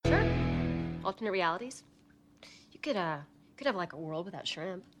alternate realities. You could have like a world without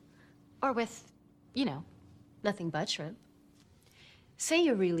shrimp. Or with, nothing but shrimp. Say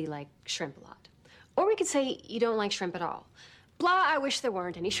you really like shrimp a lot. Or we could say you don't like shrimp at all. Blah, I wish there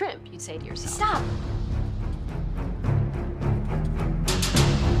weren't any shrimp, you'd say to yourself. Stop!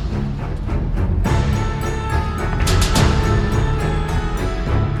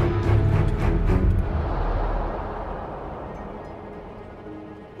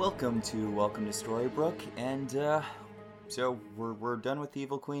 Welcome to Storybrooke, and so we're done with the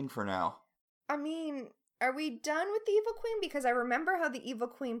Evil Queen for now. I mean, are we done with the Evil Queen? Because I remember how the Evil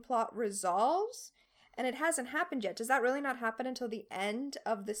Queen plot resolves, and it hasn't happened yet. Does that really not happen until the end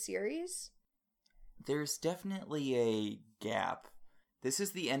of the series? There's definitely a gap. This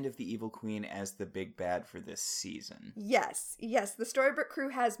is the end of the Evil Queen as the big bad for this season. Yes, the Storybrooke crew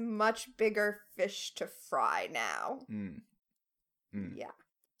has much bigger fish to fry now. Yeah.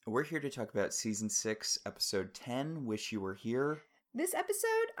 We're here to talk about Season 6, Episode 10, Wish You Were Here. This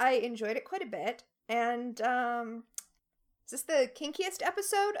episode, I enjoyed it quite a bit, and, is this the kinkiest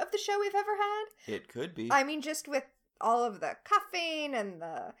episode of the show we've ever had? It could be. I mean, just with all of the cuffing, and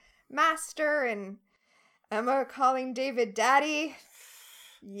the master, and Emma calling David daddy.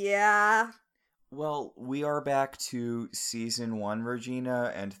 Yeah. Well, we are back to Season 1,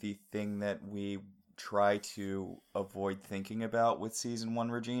 Regina, and the thing that we try to avoid thinking about with Season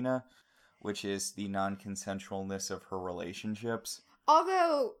 1 Regina, which is the non-consensualness of her relationships.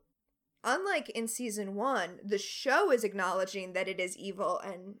 Although, unlike in Season 1, the show is acknowledging that it is evil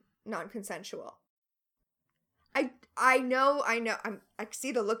and non-consensual. I know, I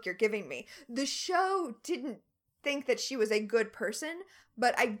see the look you're giving me. The show didn't think that she was a good person,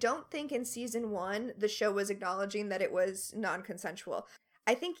 but I don't think in Season 1 the show was acknowledging that it was non-consensual.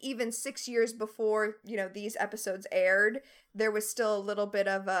 I think even 6 years before, these episodes aired, there was still a little bit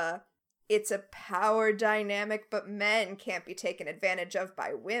of it's a power dynamic, but men can't be taken advantage of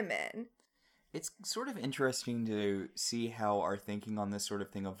by women. It's sort of interesting to see how our thinking on this sort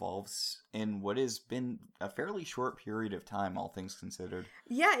of thing evolves in what has been a fairly short period of time, all things considered.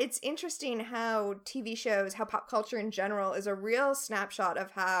 Yeah, it's interesting how TV shows, how pop culture in general is a real snapshot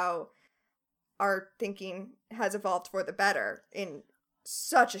of how our thinking has evolved for the better in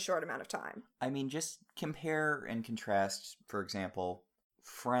such a short amount of time. I mean, just compare and contrast, for example,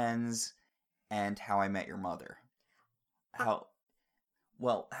 Friends and How I Met Your Mother.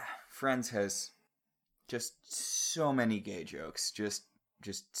 Friends has just so many gay jokes. Just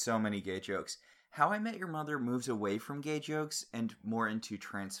so many gay jokes. How I Met Your Mother moves away from gay jokes and more into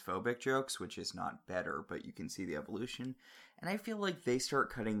transphobic jokes, which is not better, but you can see the evolution. And I feel like they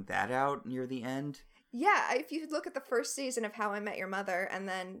start cutting that out near the end. Yeah, if you look at the first season of How I Met Your Mother and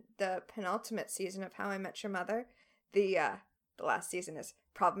then the penultimate season of How I Met Your Mother, the last season is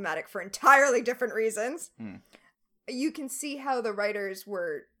problematic for entirely different reasons. You can see how the writers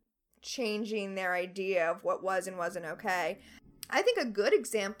were changing their idea of what was and wasn't okay. I think a good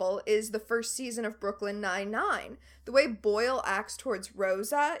example is the first season of Brooklyn Nine-Nine. The way Boyle acts towards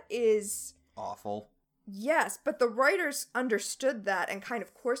Rosa is awful. Yes, but the writers understood that and kind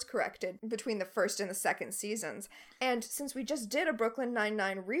of course-corrected between the first and the second seasons. And since we just did a Brooklyn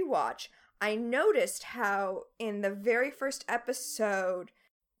Nine-Nine rewatch, I noticed how in the very first episode,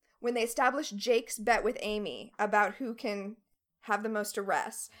 when they established Jake's bet with Amy about who can have the most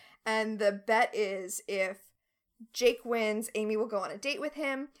arrests, and the bet is if Jake wins, Amy will go on a date with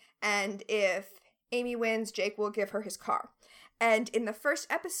him, and if Amy wins, Jake will give her his car. And in the first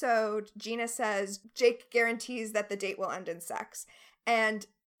episode, Gina says Jake guarantees that the date will end in sex. And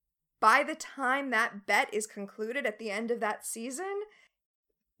by the time that bet is concluded at the end of that season,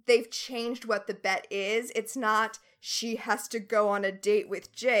 they've changed what the bet is. It's not she has to go on a date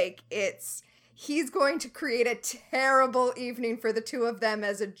with Jake. It's he's going to create a terrible evening for the two of them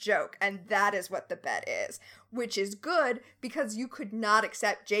as a joke. And that is what the bet is. Which is good because you could not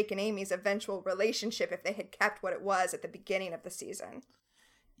accept Jake and Amy's eventual relationship if they had kept what it was at the beginning of the season.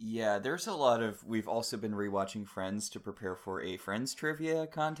 Yeah, there's a lot of... We've also been rewatching Friends to prepare for a Friends trivia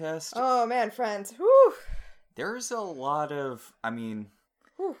contest. Oh man, Friends. Whew. There's a lot of...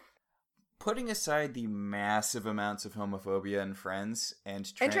 Whew. Putting aside the massive amounts of homophobia in Friends and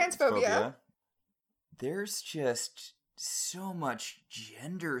transphobia, there's just so much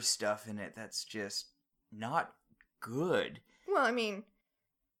gender stuff in it that's just not good. Well,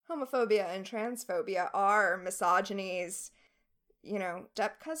 homophobia and transphobia are misogyny's,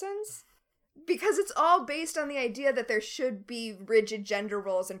 step cousins. Because it's all based on the idea that there should be rigid gender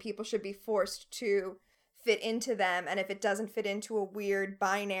roles and people should be forced to fit into them. And if it doesn't fit into a weird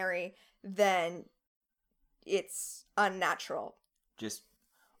binary, then it's unnatural. Just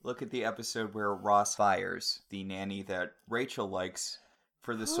Look at the episode where Ross fires the nanny that Rachel likes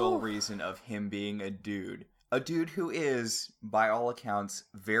for the sole reason of him being a dude. A dude who is, by all accounts,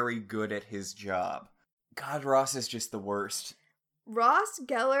 very good at his job. God, Ross is just the worst. Ross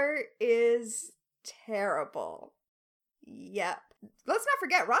Geller is terrible. Yep. Let's not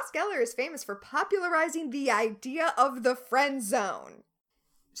forget, Ross Geller is famous for popularizing the idea of the friend zone.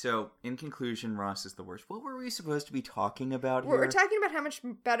 So, in conclusion, Ross is the worst. What were we supposed to be talking about here? We're talking about how much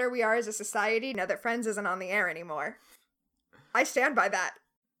better we are as a society now that Friends isn't on the air anymore. I stand by that.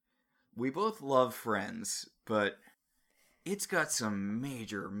 We both love Friends, but it's got some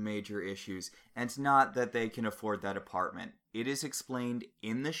major, major issues. And not that they can afford that apartment. It is explained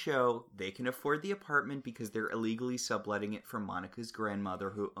in the show they can afford the apartment because they're illegally subletting it from Monica's grandmother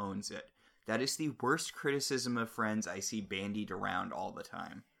who owns it. That is the worst criticism of Friends I see bandied around all the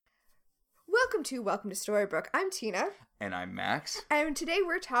time. Welcome to Storybrooke. I'm Tina. And I'm Max. And today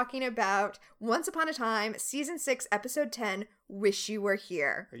we're talking about Once Upon a Time, Season 6, Episode 10, Wish You Were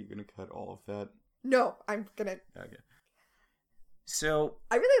Here. Are you going to cut all of that? No, I'm gonna... Okay. So...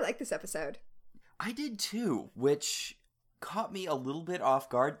 I really like this episode. I did too, which caught me a little bit off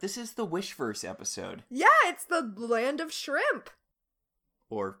guard. This is the Wishverse episode. Yeah, it's the land of shrimp.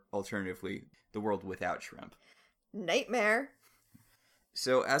 Or, alternatively, the world without shrimp. Nightmare.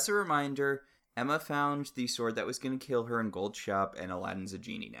 So, as a reminder, Emma found the sword that was going to kill her in Gold's shop, and Aladdin's a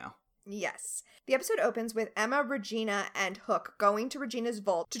genie now. Yes. The episode opens with Emma, Regina, and Hook going to Regina's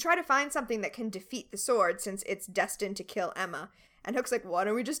vault to try to find something that can defeat the sword since it's destined to kill Emma. And Hook's like, why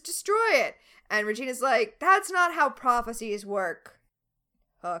don't we just destroy it? And Regina's like, that's not how prophecies work.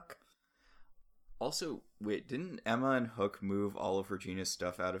 Hook. Also, wait, didn't Emma and Hook move all of Regina's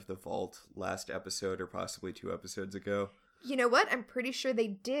stuff out of the vault last episode or possibly 2 episodes ago? You know what? I'm pretty sure they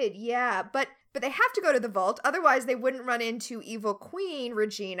did, yeah. But they have to go to the vault, otherwise they wouldn't run into Evil Queen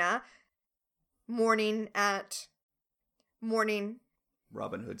Regina mourning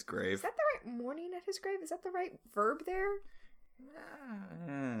Robin Hood's grave. Is that the right mourning at his grave? Is that the right verb there?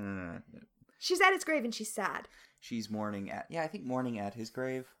 She's at his grave and she's sad. She's mourning at... Yeah, I think mourning at his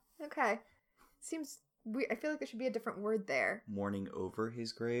grave. Okay. Seems weird. I feel like there should be a different word there. Mourning over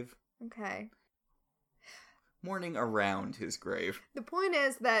his grave. Okay. Mourning around his grave. The point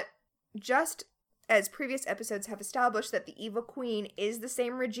is that just as previous episodes have established that the Evil Queen is the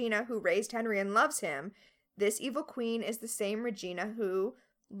same Regina who raised Henry and loves him, this Evil Queen is the same Regina who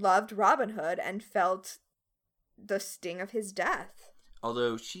loved Robin Hood and felt the sting of his death.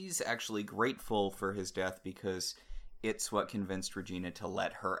 Although she's actually grateful for his death because it's what convinced Regina to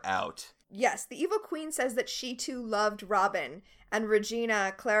let her out. Yes, the Evil Queen says that she too loved Robin, and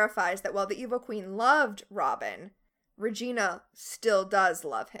Regina clarifies that while the Evil Queen loved Robin, Regina still does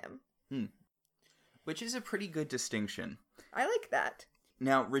love him. Which is a pretty good distinction. I like that.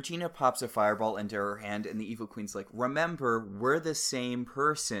 Now, Regina pops a fireball into her hand, and the Evil Queen's like, remember, we're the same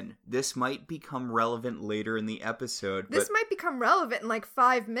person. This might become relevant later in the episode, This might become relevant in like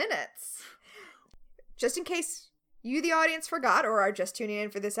 5 minutes. Just in case you, the audience, forgot or are just tuning in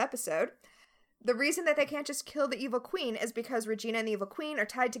for this episode, the reason that they can't just kill the Evil Queen is because Regina and the Evil Queen are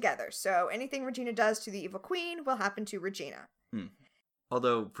tied together. So anything Regina does to the Evil Queen will happen to Regina.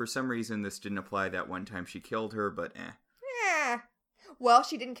 Although, for some reason, this didn't apply that one time she killed her, but Well,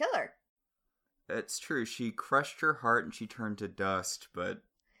 she didn't kill her. That's true. She crushed her heart and she turned to dust, but...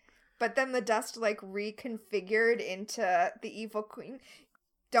 But then the dust, like, reconfigured into the Evil Queen.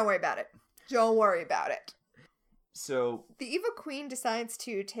 Don't worry about it. Don't worry about it. So... The Evil Queen decides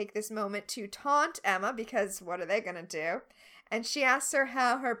to take this moment to taunt Emma, because what are they gonna do? And she asks her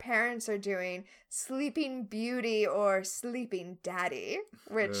how her parents are doing, Sleeping Beauty or Sleeping Daddy,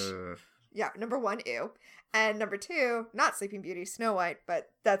 which, yeah, number 1, ew. And number 2, not Sleeping Beauty, Snow White,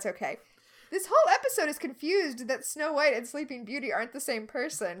 but that's okay. This whole episode is confused that Snow White and Sleeping Beauty aren't the same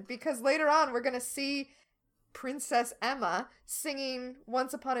person, because later on we're gonna see Princess Emma singing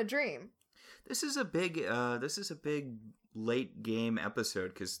Once Upon a Dream. This is a big late game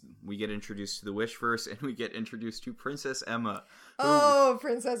episode, because we get introduced to the Wishverse and we get introduced to Princess Emma. Oh,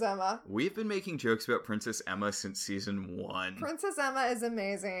 Princess Emma. We've been making jokes about Princess Emma since season 1. Princess Emma is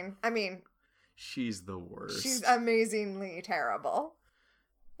amazing. I mean... She's the worst. She's amazingly terrible.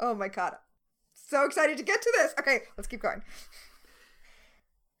 Oh my god. So excited to get to this. Okay, let's keep going.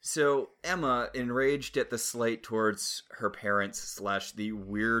 So, Emma, enraged at the slight towards her parents / the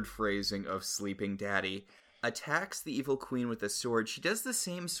weird phrasing of sleeping daddy, attacks the evil queen with a sword. She does the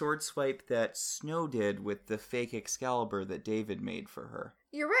same sword swipe that Snow did with the fake Excalibur that David made for her.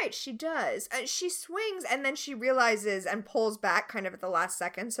 You're right, she does. She swings and then she realizes and pulls back kind of at the last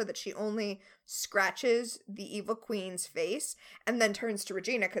second so that she only scratches the evil queen's face and then turns to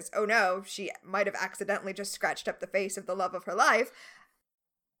Regina because, oh no, she might have accidentally just scratched up the face of the love of her life.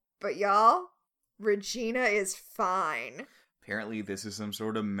 But y'all, Regina is fine. Apparently this is some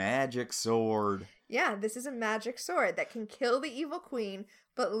sort of magic sword. Yeah, this is a magic sword that can kill the evil queen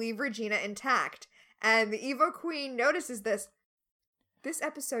but leave Regina intact. And the evil queen notices this. This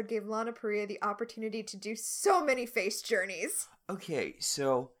episode gave Lana Parrilla the opportunity to do so many face journeys. Okay,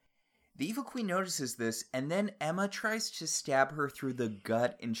 so the evil queen notices this, and then Emma tries to stab her through the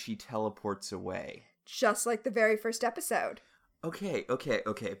gut and she teleports away. Just like the very first episode. Okay,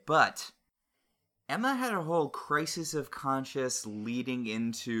 but Emma had a whole crisis of conscience leading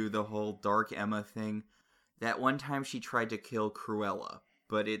into the whole Dark Emma thing. That one time she tried to kill Cruella.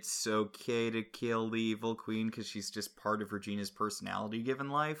 But it's okay to kill the evil queen because she's just part of Regina's personality given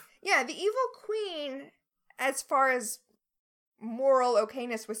life. Yeah, the evil queen, as far as moral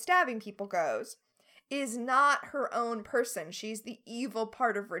okayness with stabbing people goes, is not her own person. She's the evil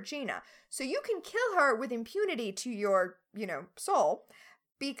part of Regina. So you can kill her with impunity to your, soul,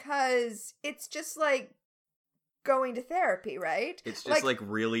 because it's just like going to therapy, right? It's just like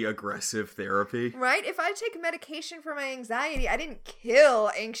really aggressive therapy. Right? If I take medication for my anxiety, I didn't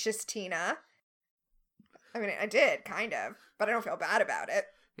kill anxious Tina. I mean, I did, kind of, but I don't feel bad about it.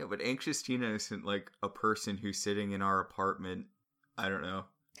 Yeah, but anxious Tina isn't like a person who's sitting in our apartment. I don't know.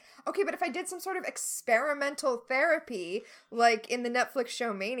 Okay, but if I did some sort of experimental therapy, like in the Netflix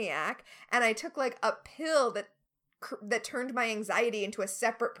show Maniac, and I took like a pill that turned my anxiety into a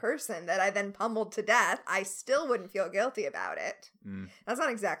separate person that I then pummeled to death, I still wouldn't feel guilty about it. That's not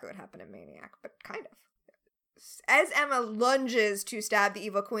exactly what happened in Maniac, but kind of. As Emma lunges to stab the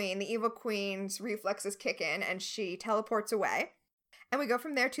evil queen's reflexes kick in and she teleports away. And we go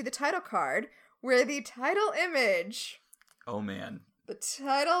from there to the title card, where the title image... Oh, man. The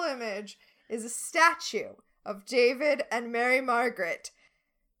title image is a statue of David and Mary Margaret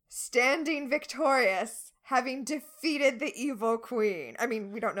standing victorious, having defeated the evil queen. I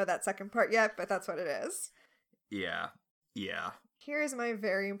mean, we don't know that second part yet, but that's what it is. Yeah. Here is my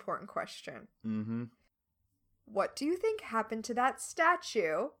very important question. Mm-hmm. What do you think happened to that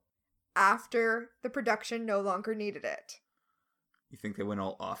statue after the production no longer needed it? You think they went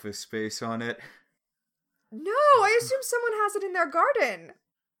all Office Space on it? No, I assume someone has it in their garden.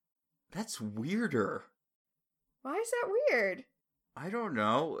 That's weirder. Why is that weird? I don't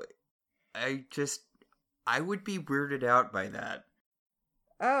know. I would be weirded out by that.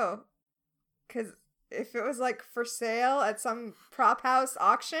 Oh, because if it was like for sale at some prop house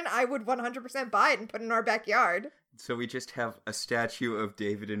auction, I would 100% buy it and put it in our backyard. So we just have a statue of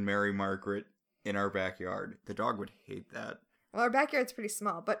David and Mary Margaret in our backyard. The dog would hate that. Well, our backyard's pretty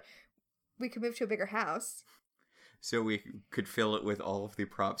small, but we could move to a bigger house. So we could fill it with all of the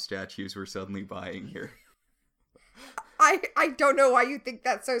prop statues we're suddenly buying here. I don't know why you think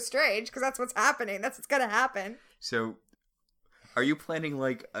that's so strange, because that's what's happening. That's what's going to happen. So, are you planning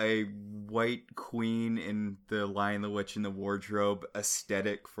like a white queen in the Lion, the Witch, and the Wardrobe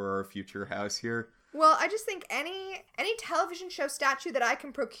aesthetic for our future house here? Well, I just think any television show statue that I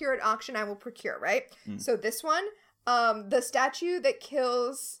can procure at auction, I will procure, right? So this one, the statue that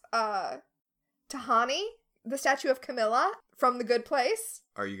kills Tahani, the statue of Camilla from The Good Place.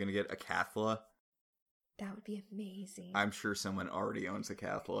 Are you going to get a Cathla? That would be amazing. I'm sure someone already owns a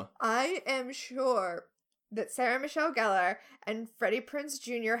Cathla. I am sure that Sarah Michelle Gellar and Freddie Prinze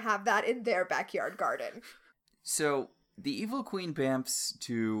Jr. have that in their backyard garden. So, the evil queen bamps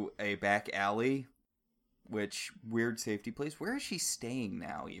to a back alley, which, weird safety place. Where is she staying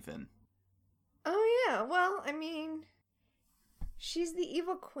now, even? Oh, yeah. Well, I mean, she's the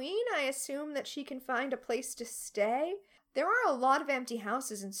evil queen. I assume that she can find a place to stay. There are a lot of empty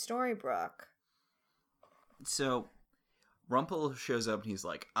houses in Storybrooke. So, Rumpel shows up and he's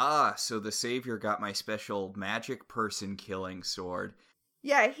like, so the savior got my special magic person killing sword.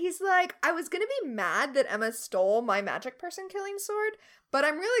 Yeah, he's like, I was gonna be mad that Emma stole my magic person killing sword, but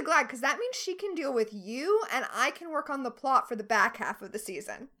I'm really glad because that means she can deal with you and I can work on the plot for the back half of the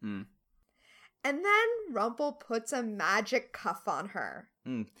season. And then Rumpel puts a magic cuff on her.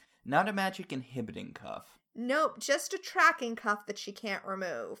 Not a magic inhibiting cuff. Nope, just a tracking cuff that she can't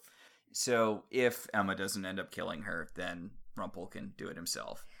remove. So, if Emma doesn't end up killing her, then Rumpel can do it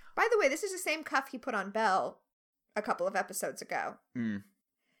himself. By the way, this is the same cuff he put on Belle a couple of episodes ago.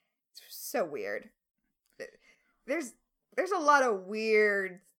 It's so weird. There's a lot of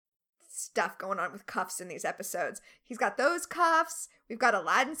weird stuff going on with cuffs in these episodes. He's got those cuffs. We've got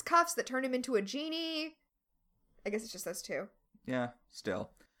Aladdin's cuffs that turn him into a genie. I guess it's just those two. Yeah, still.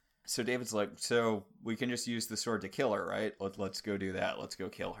 So David's like, so we can just use the sword to kill her, right? Let's go do that. Let's go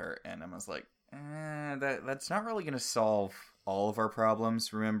kill her. And Emma's like, that's not really going to solve all of our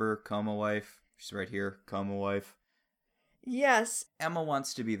problems. Remember, coma wife. She's right here, coma wife. Yes. Emma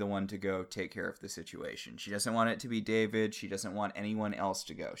wants to be the one to go take care of the situation. She doesn't want it to be David. She doesn't want anyone else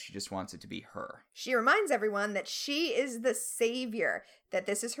to go. She just wants it to be her. She reminds everyone that she is the savior, that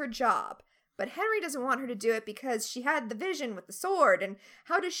this is her job. But Henry doesn't want her to do it because she had the vision with the sword, and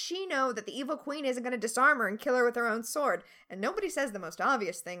how does she know that the evil queen isn't going to disarm her and kill her with her own sword? And nobody says the most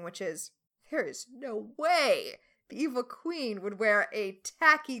obvious thing, which is, there is no way the evil queen would wear a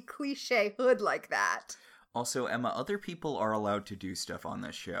tacky cliche hood like that. Also, Emma, other people are allowed to do stuff on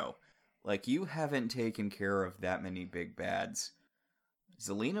this show. Like, you haven't taken care of that many big bads.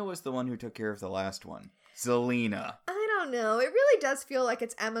 Zelena was the one who took care of the last one. Zelena. I don't know. It really does feel like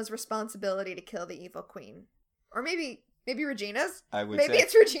it's Emma's responsibility to kill the evil queen. Or maybe Regina's? Maybe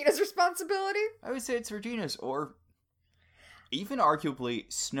it's Regina's responsibility? I would say it's Regina's, or even arguably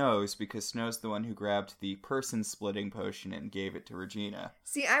Snow's, because Snow's the one who grabbed the person-splitting potion and gave it to Regina.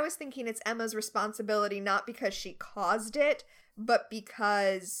 See, I was thinking it's Emma's responsibility not because she caused it, but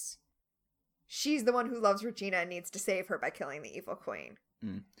because she's the one who loves Regina and needs to save her by killing the evil queen.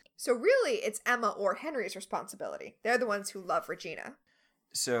 Mm. So really, it's Emma or Henry's responsibility. They're the ones who love Regina.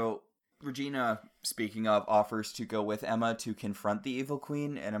 So Regina, speaking of, offers to go with Emma to confront the evil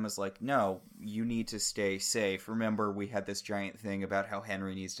queen, and Emma's like, no, you need to stay safe. Remember, we had this giant thing about how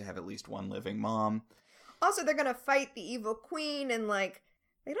Henry needs to have at least one living mom. Also, they're gonna fight the evil queen, and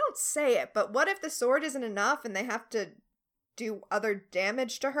they don't say it, but what if the sword isn't enough and they have to do other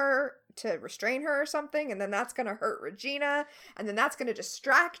damage to her to restrain her or something, and then that's gonna hurt Regina, and then that's gonna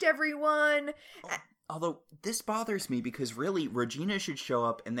distract everyone? Although, this bothers me because really, Regina should show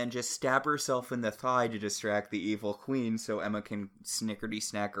up and then just stab herself in the thigh to distract the evil queen so Emma can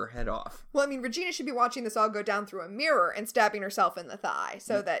snickerty-snack her head off. Well, I mean, Regina should be watching this all go down through a mirror and stabbing herself in the thigh,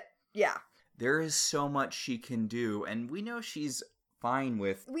 so that, yeah. There is so much she can do, and we know she's fine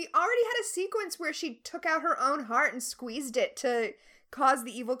with... We already had a sequence where she took out her own heart and squeezed it to cause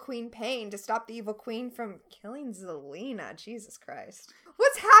the evil queen pain, to stop the evil queen from killing Zelena. Jesus Christ.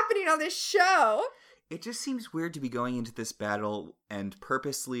 What's happening on this show? It just seems weird to be going into this battle and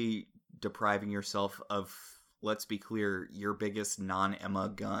purposely depriving yourself of, let's be clear, your biggest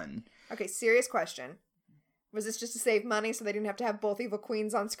non-Emma gun. Okay, serious question. Was this just to save money so they didn't have to have both evil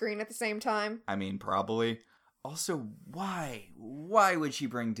queens on screen at the same time? I mean, probably. Also, why? Why would she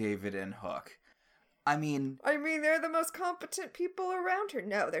bring David and Hook? I mean, they're the most competent people around her.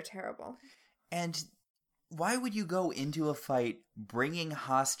 No, they're terrible. And why would you go into a fight bringing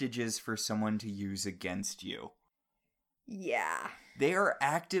hostages for someone to use against you? Yeah. They are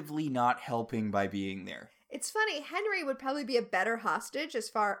actively not helping by being there. It's funny, Henry would probably be a better hostage as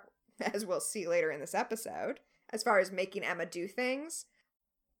far as we'll see later in this episode, as far as making Emma do things.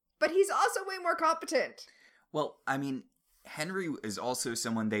 But he's also way more competent. Well, I mean, Henry is also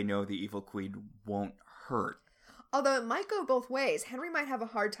someone they know the evil queen won't hurt. Although it might go both ways. Henry might have a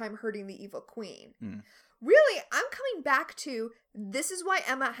hard time hurting the evil queen. Mm. Really, I'm coming back to, this is why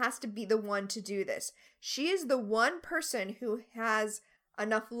Emma has to be the one to do this. She is the one person who has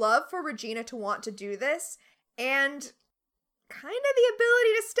enough love for Regina to want to do this, and kind of the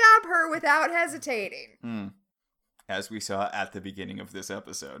ability to stab her without hesitating. Mm. As we saw at the beginning of this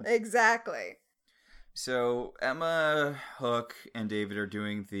episode. Exactly. So, Emma, Hook, and David are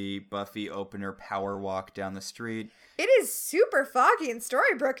doing the Buffy opener power walk down the street. It is super foggy in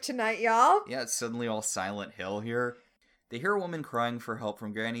Storybrooke tonight, y'all. Yeah, it's suddenly all Silent Hill here. They hear a woman crying for help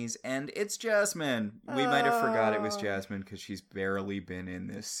from Granny's, and it's Jasmine. We might have forgot it was Jasmine because she's barely been in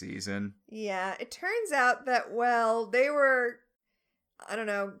this season. Yeah, it turns out that, well, they were, I don't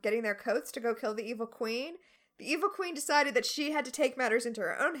know, getting their coats to go kill the evil queen. The evil queen decided that she had to take matters into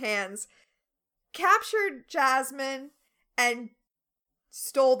her own hands, captured Jasmine, and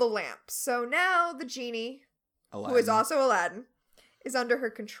stole the lamp. So now the genie, Aladdin, who is also Aladdin, is under her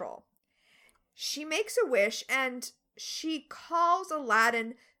control. She makes a wish, and she calls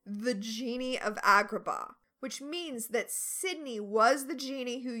Aladdin the Genie of Agrabah, which means that Sydney was the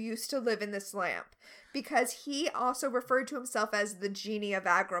genie who used to live in this lamp, because he also referred to himself as the Genie of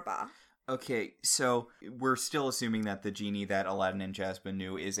Agrabah. Okay, so we're still assuming that the genie that Aladdin and Jasmine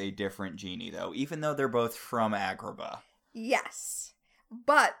knew is a different genie, though, even though they're both from Agrabah. Yes,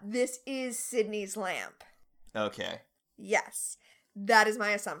 but this is Sydney's lamp. Okay. Yes, that is my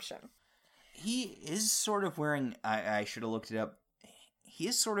assumption. He is sort of wearing, I should have looked it up, he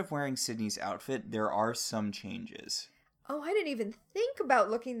is sort of wearing Sydney's outfit. There are some changes. Oh, I didn't even think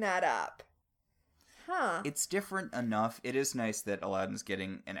about looking that up. Huh. It's different enough. It is nice that Aladdin's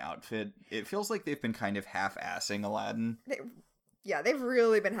getting an outfit. It feels like they've been kind of half-assing Aladdin. They've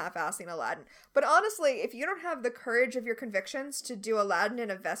really been half-assing Aladdin. But honestly, if you don't have the courage of your convictions to do Aladdin in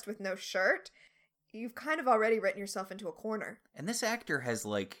a vest with no shirt, you've kind of already written yourself into a corner. And this actor has,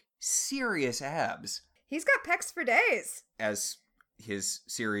 like, serious abs. He's got pecs for days. As his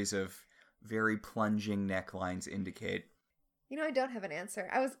series of very plunging necklines indicate. You know, I don't have an answer.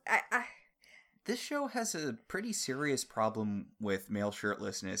 This show has a pretty serious problem with male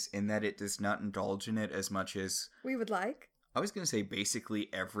shirtlessness in that it does not indulge in it as much as... we would like. I was going to say basically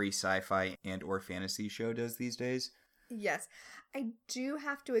every sci-fi and or fantasy show does these days. Yes. I do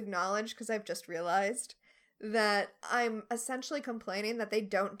have to acknowledge, because I've just realized, that I'm essentially complaining that they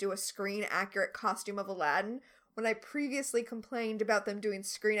don't do a screen-accurate costume of Aladdin, when I previously complained about them doing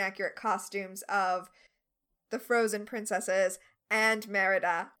screen-accurate costumes of the Frozen princesses and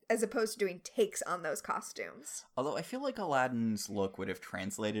Merida, as opposed to doing takes on those costumes. Although I feel like Aladdin's look would have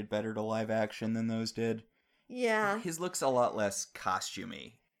translated better to live action than those did. Yeah. His look's a lot less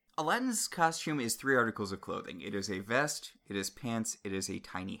costumey. Aladdin's costume is 3 articles of clothing. It is a vest, it is pants, it is a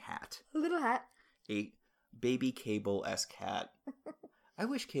tiny hat. A little hat. A baby Cable-esque hat. I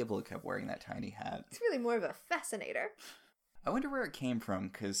wish Cable had kept wearing that tiny hat. It's really more of a fascinator. I wonder where it came from,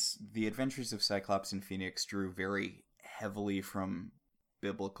 because the Adventures of Cyclops and Phoenix drew very heavily from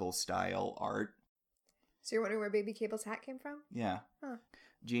biblical-style art. So you're wondering where Baby Cable's hat came from? Yeah. Huh.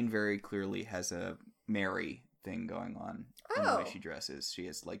 Jean very clearly has a Mary thing going on in the way she dresses. She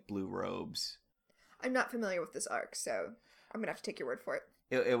has, like, blue robes. I'm not familiar with this arc, so I'm gonna have to take your word for it.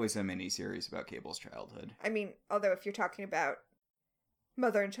 It was a mini-series about Cable's childhood. I mean, although if you're talking about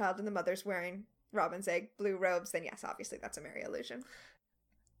mother and child and the mother's wearing Robin's egg blue robes, then yes, obviously that's a Mary illusion.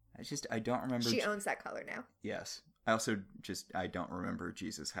 I don't remember... She owns that color now. Yes. I also I don't remember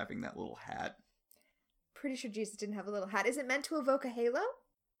Jesus having that little hat. Pretty sure Jesus didn't have a little hat. Is it meant to evoke a halo?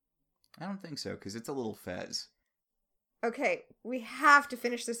 I don't think so, because it's a little fez. Okay, we have to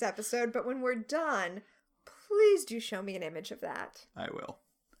finish this episode, but when we're done, please do show me an image of that. I will.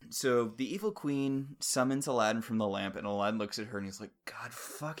 So, the evil queen summons Aladdin from the lamp, and Aladdin looks at her and he's like, God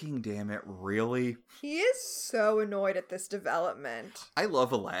fucking damn it, really? He is so annoyed at this development. I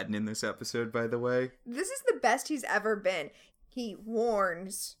love Aladdin in this episode, by the way. This is the best he's ever been. He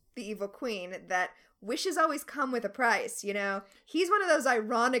warns the evil queen that wishes always come with a price, you know? He's one of those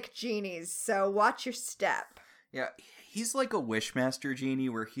ironic genies, so watch your step. Yeah, he's like a Wishmaster genie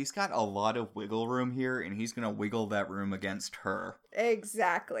where he's got a lot of wiggle room here, and he's gonna wiggle that room against her.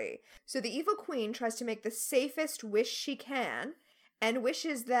 Exactly. So the evil queen tries to make the safest wish she can, and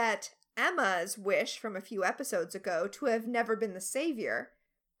wishes that Emma's wish from a few episodes ago to have never been the savior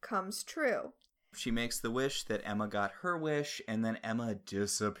comes true. She makes the wish that Emma got her wish, and then Emma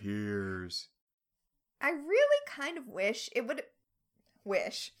disappears. I really kind of wish it would...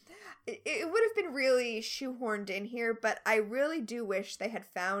 It would have been really shoehorned in here, but I really do wish they had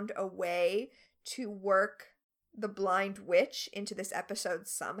found a way to work the blind witch into this episode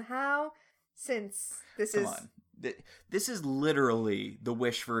somehow, since this Come on. This is literally the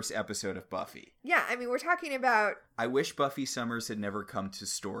Wishverse episode of Buffy. Yeah, I mean, we're talking about... I wish Buffy Summers had never come to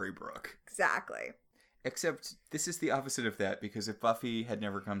Storybrooke. Exactly. Except this is the opposite of that, because if Buffy had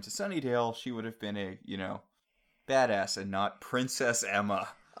never come to Sunnydale, she would have been a, badass and not Princess Emma.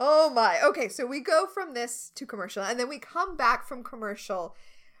 Oh my. Okay, so we go from this to commercial, and then we come back from commercial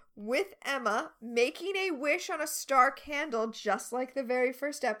with Emma making a wish on a star candle just like the very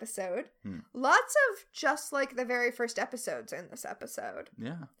first episode. Lots of just like the very first episodes in this episode.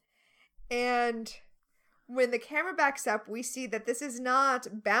 Yeah. And when the camera backs up, we see that this is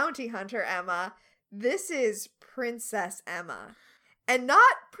not Bounty Hunter Emma. This is Princess Emma. And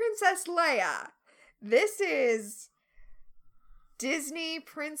not Princess Leia. This is Disney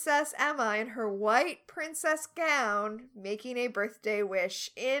Princess Emma in her white princess gown making a birthday wish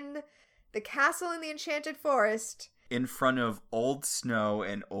in the castle in the Enchanted Forest. In front of Old Snow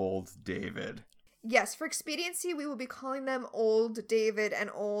and Old David. Yes, for expediency, we will be calling them Old David and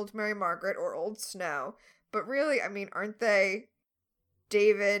Old Mary Margaret or Old Snow. But really, I mean, aren't they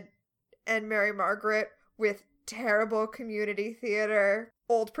David and Mary Margaret with terrible community theater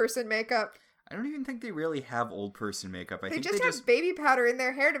old person makeup? I don't even think they really have old person makeup. I They think just they have baby powder in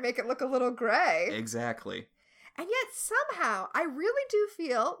their hair to make it look a little gray. Exactly. And yet somehow, I really do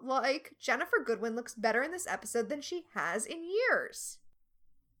feel like Jennifer Goodwin looks better in this episode than she has in years.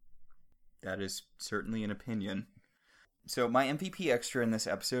 That is certainly an opinion. So my MVP extra in this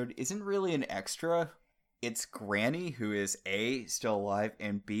episode isn't really an extra. it's Granny, who is A, still alive,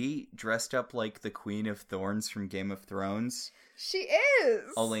 and B, dressed up like the Queen of Thorns from Game of Thrones. She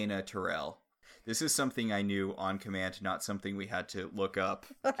is! Olenna Tyrell. This is something I knew on command, not something we had to look up.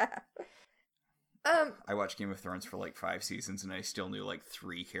 I watched Game of Thrones for like 5 seasons, and I still knew like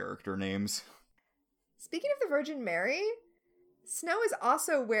 3 character names. Speaking of the Virgin Mary, Snow is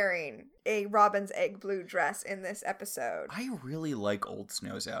also wearing a robin's egg blue dress in this episode. I really like Old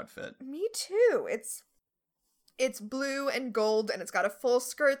Snow's outfit. Me too. It's blue and gold, and it's got a full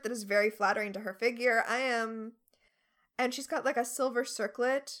skirt that is very flattering to her figure. And she's got like a silver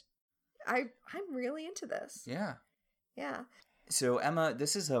circlet. I'm really into this. Yeah. Yeah. So Emma,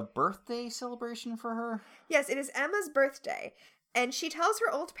 this is a birthday celebration for her? Yes, it is Emma's birthday, and she tells her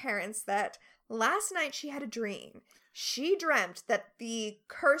old parents that last night she had a dream. She dreamt that the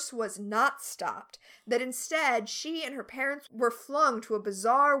curse was not stopped, that instead she and her parents were flung to a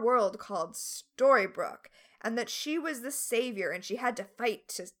bizarre world called Storybrooke, and that she was the savior and she had to fight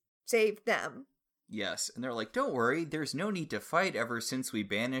to save them. Yes, and they're like, don't worry, there's no need to fight ever since we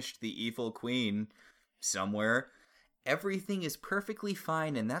banished the evil queen somewhere. Everything is perfectly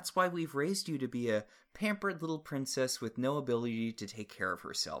fine, and that's why we've raised you to be a pampered little princess with no ability to take care of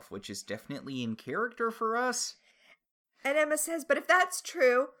herself, which is definitely in character for us. And Emma says, but if that's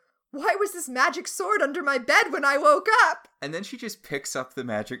true, why was this magic sword under my bed when I woke up? And then she just picks up the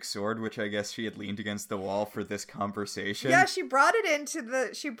magic sword, which I guess she had leaned against the wall for this conversation. Yeah, she brought it into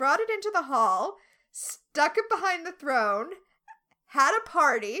the hall, stuck it behind the throne, had a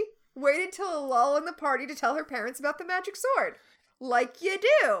party, waited till a lull in the party to tell her parents about the magic sword. Like you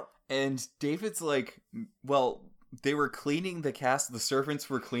do. And David's like, well, they were cleaning the castle. The servants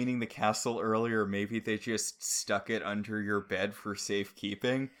were cleaning the castle earlier. Maybe they just stuck it under your bed for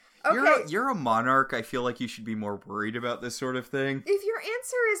safekeeping. Okay. You're a monarch. I feel like you should be more worried about this sort of thing. If your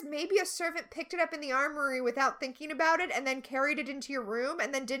answer is maybe a servant picked it up in the armory without thinking about it and then carried it into your room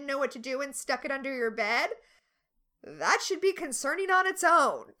and then didn't know what to do and stuck it under your bed, that should be concerning on its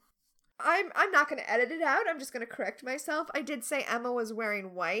own. I'm not going to edit it out. I'm just going to correct myself. I did say Emma was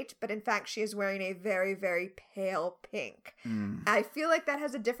wearing white, but in fact she is wearing a very, very pale pink. I feel like that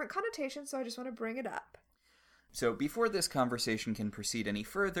has a different connotation, so I just want to bring it up. So before this conversation can proceed any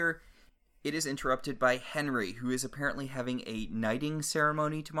further, it is interrupted by Henry, who is apparently having a knighting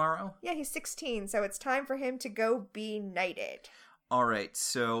ceremony tomorrow. Yeah, he's 16, so it's time for him to go be knighted. All right,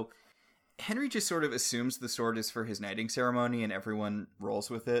 so Henry just sort of assumes the sword is for his knighting ceremony and everyone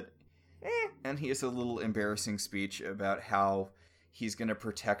rolls with it. And he has a little embarrassing speech about how he's going to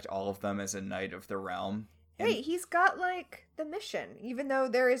protect all of them as a knight of the realm. Hey, he's got, like, the mission, even though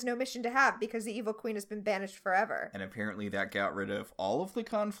there is no mission to have because the evil queen has been banished forever. And apparently that got rid of all of the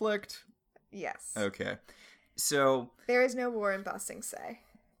conflict? Yes. Okay. So... there is no war in Ba Sing Se.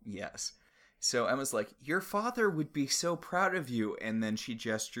 Yes. So Emma's like, your father would be so proud of you. And then she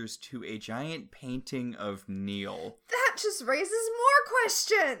gestures to a giant painting of Neil. That just raises more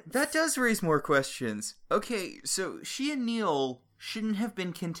questions! That does raise more questions. Okay, so she and Neil shouldn't have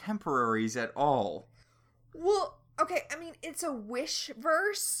been contemporaries at all. Well, okay, I mean, it's a wish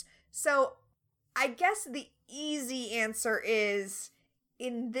verse, so I guess the easy answer is,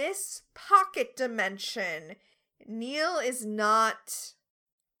 in this pocket dimension, Neil is not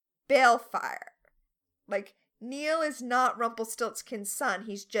Balefire. Like, Neil is not Rumpelstiltskin's son,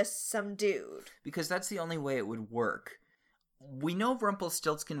 he's just some dude. Because that's the only way it would work. We know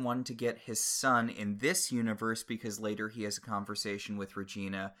Rumpelstiltskin wanted to get his son in this universe because later he has a conversation with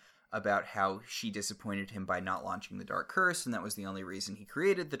Regina about how she disappointed him by not launching the Dark Curse, and that was the only reason he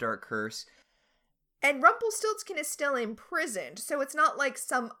created the Dark Curse. And Rumpelstiltskin is still imprisoned, so it's not like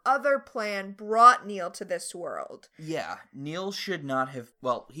some other plan brought Neil to this world. Yeah, Neil should not have...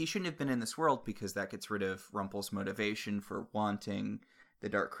 well, he shouldn't have been in this world because that gets rid of Rumpel's motivation for wanting the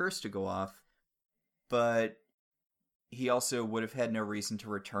Dark Curse to go off. But he also would have had no reason to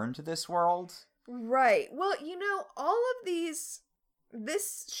return to this world. Right. Well, you know, all of these...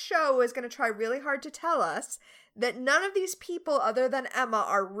 this show is going to try really hard to tell us that none of these people other than Emma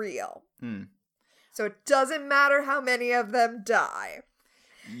are real. So it doesn't matter how many of them die.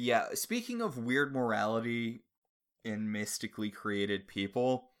 Yeah, speaking of weird morality in mystically created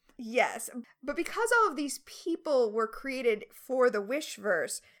people... yes, but because all of these people were created for the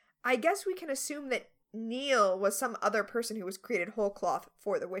Wishverse, I guess we can assume that Neil was some other person who was created whole cloth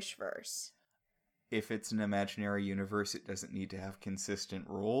for the Wishverse. If it's an imaginary universe, it doesn't need to have consistent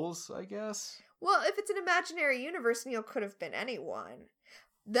rules, I guess. Well, if it's an imaginary universe, Neil could have been anyone.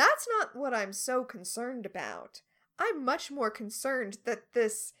 That's not what I'm so concerned about. I'm much more concerned that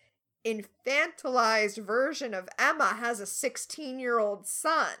this infantilized version of Emma has a 16-year-old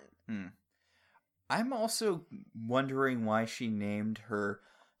son. I'm also wondering why she named her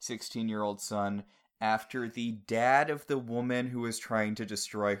 16-year-old son after the dad of the woman who was trying to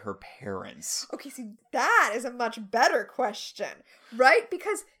destroy her parents. Okay, see, that is a much better question, right?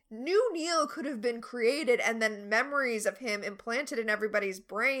 Because New Neil could have been created and then memories of him implanted in everybody's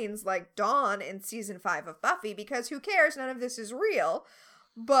brains like Dawn in season 5 of Buffy, because who cares? None of this is real.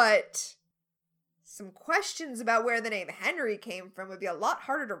 But some questions about where the name Henry came from would be a lot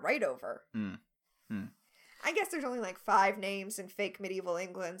harder to write over. I guess there's only like 5 names in fake medieval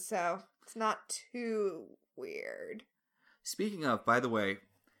England, so it's not too weird. Speaking of, by the way,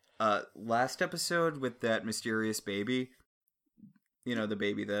 last episode with that mysterious baby, you know, the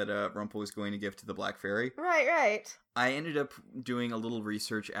baby that Rumpel was going to give to the Black Fairy. Right. I ended up doing a little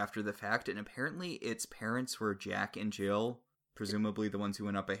research after the fact, and apparently its parents were Jack and Jill, presumably the ones who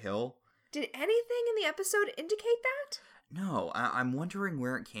went up a hill. Did anything in the episode indicate that? No, I'm wondering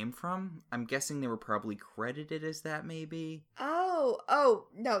where it came from. I'm guessing they were probably credited as that, maybe. Oh,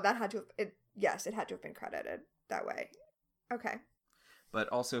 no, that had to have, yes, it had to have been credited that way. Okay. But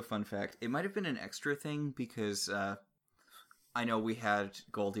also, fun fact, it might have been an extra thing because I know we had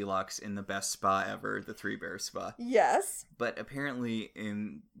Goldilocks in the best spa ever, the Three Bears spa. Yes. But apparently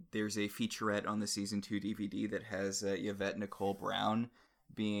there's a featurette on the season 2 DVD that has Yvette Nicole Brown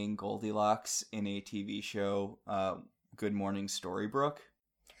being Goldilocks in a TV show, Good Morning Storybrooke.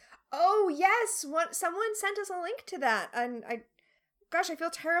 Oh, yes. Someone sent us a link to that. And I feel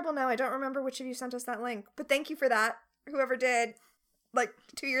terrible now. I don't remember which of you sent us that link. But thank you for that. Whoever did, like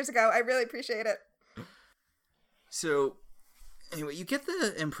 2 years ago. I really appreciate it. So, anyway, you get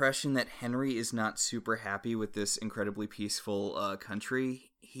the impression that Henry is not super happy with this incredibly peaceful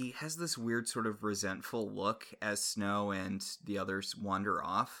country. He has this weird sort of resentful look as Snow and the others wander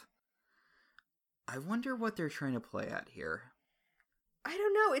off. I wonder what they're trying to play at here. I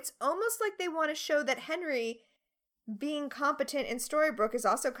don't know. It's almost like they want to show that Henry, being competent in Storybrooke, is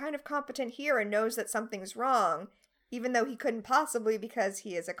also kind of competent here and knows that something's wrong, even though he couldn't possibly because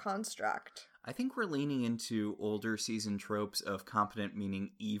he is a construct. I think we're leaning into older season tropes of competent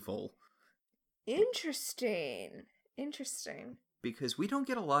meaning evil. Interesting. Because we don't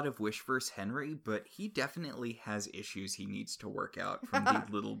get a lot of Wishverse Henry, but he definitely has issues he needs to work out from the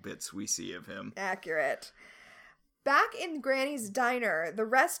little bits we see of him. Accurate. Back in Granny's diner, the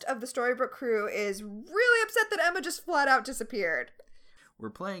rest of the Storybrooke crew is really upset that Emma just flat out disappeared. We're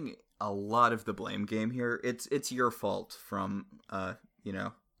playing a lot of the blame game here. It's your fault from,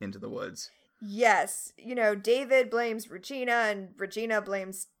 Into the Woods. Yes. David blames Regina, and Regina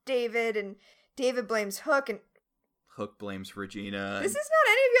blames David, and David blames Hook, and Hook blames Regina. This is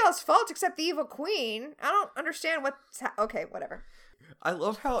not any of y'all's fault except the evil queen. I don't understand what's... Okay, whatever. I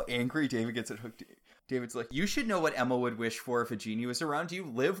love how angry David gets at Hook. David's like, you should know what Emma would wish for if a genie was around. You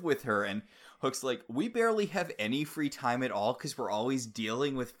live with her. And Hook's like, we barely have any free time at all because we're always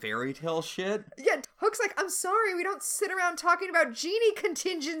dealing with fairy tale shit. Yeah, Hook's like, I'm sorry, we don't sit around talking about genie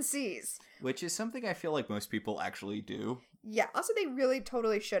contingencies. Which is something I feel like most people actually do. Yeah, also they really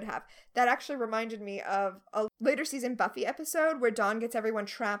totally should have. That actually reminded me of a later season Buffy episode where Dawn gets everyone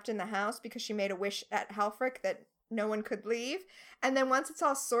trapped in the house because she made a wish at Halfrick that no one could leave. And then once it's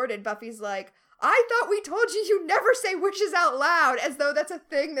all sorted, Buffy's like, I thought we told you never say wishes out loud, as though that's a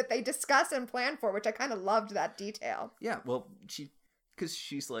thing that they discuss and plan for, which I kind of loved that detail. Yeah, well, because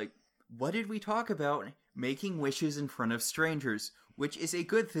she's like, what did we talk about? Making wishes in front of strangers, which is a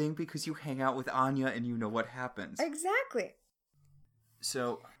good thing because you hang out with Anya and you know what happens. Exactly.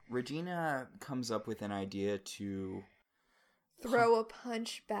 So, Regina comes up with an idea to... throw a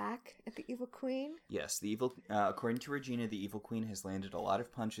punch back at the evil queen? Yes, according to Regina, the evil queen has landed a lot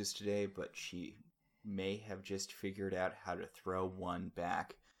of punches today, but she may have just figured out how to throw one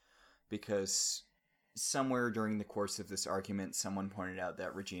back. Because somewhere during the course of this argument, someone pointed out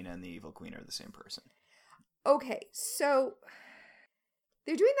that Regina and the evil queen are the same person. Okay, so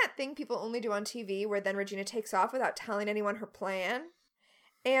they're doing that thing people only do on TV where then Regina takes off without telling anyone her plan.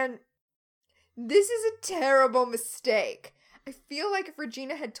 And this is a terrible mistake. I feel like if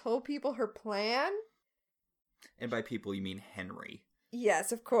Regina had told people her plan... And by people, you mean Henry.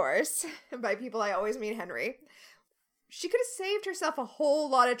 Yes, of course. And by people, I always mean Henry. She could have saved herself a whole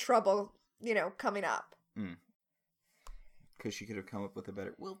lot of trouble, coming up. Because she could have come up with a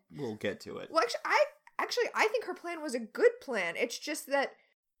better... We'll get to it. Well, I think her plan was a good plan. It's just that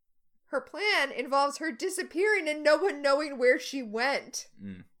her plan involves her disappearing and no one knowing where she went.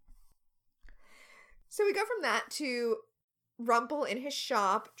 So we go from that to Rumpel in his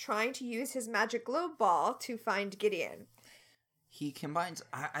shop trying to use his magic globe ball to find Gideon. He combines...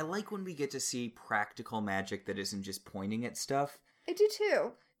 I like when we get to see practical magic that isn't just pointing at stuff. I do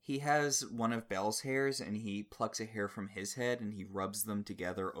too. He has one of Belle's hairs, and he plucks a hair from his head, and he rubs them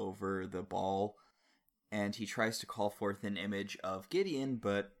together over the ball, and he tries to call forth an image of Gideon,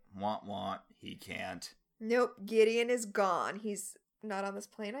 but he can't. Nope, Gideon is gone. He's not on this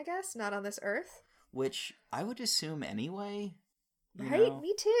plane, I guess? Not on this Earth? Which I would assume anyway. Right?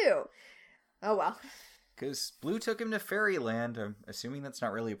 Me too. Oh, well. Because Blue took him to Fairyland. I'm assuming that's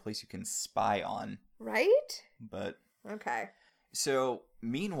not really a place you can spy on. Right? But... Okay. So,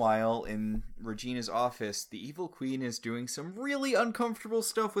 meanwhile, in Regina's office, the evil queen is doing some really uncomfortable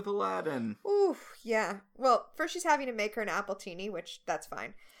stuff with Aladdin. Ooh, yeah. Well, first she's having to make her an appletini, which, that's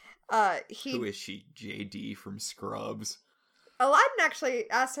fine. Who is she? JD from Scrubs? Aladdin actually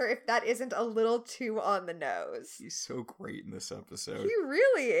asks her if that isn't a little too on the nose. He's so great in this episode. He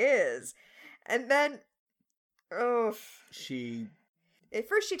really is. And then, at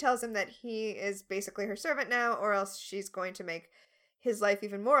first she tells him that he is basically her servant now, or else she's going to make his life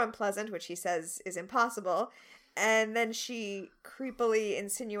even more unpleasant, which he says is impossible. And then she creepily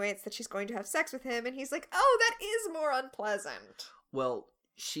insinuates that she's going to have sex with him, and he's like, oh, that is more unpleasant. Well,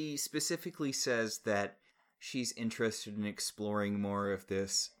 she specifically says that she's interested in exploring more of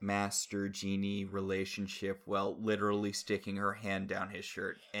this master-genie relationship while literally sticking her hand down his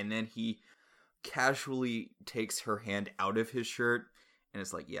shirt. And then he casually takes her hand out of his shirt, and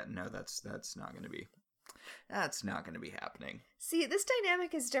it's like, yeah, no, that's not going to be happening. See, this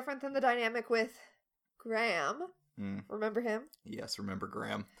dynamic is different than the dynamic with Graham. Remember him? Yes, remember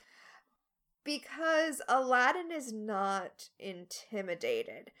Graham. Because Aladdin is not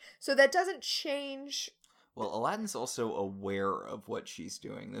intimidated. So that doesn't change. Well, Aladdin's also aware of what she's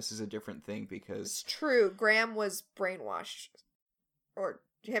doing. This is a different thing because... It's true. Graham was brainwashed. Or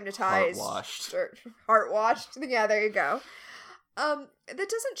hypnotized. Heart-washed. Or heart-washed. Yeah, there you go. That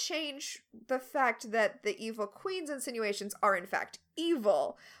doesn't change the fact that the evil queen's insinuations are in fact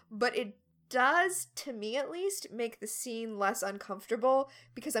evil, but it does, to me at least, make the scene less uncomfortable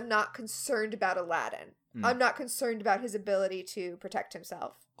because I'm not concerned about Aladdin. I'm not concerned about his ability to protect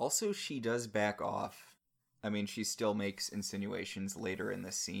himself. Also, she does back off. I mean, she still makes insinuations later in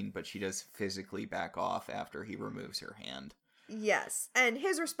the scene, but she does physically back off after he removes her hand. Yes, and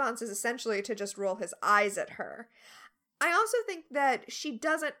his response is essentially to just roll his eyes at her. I also think that she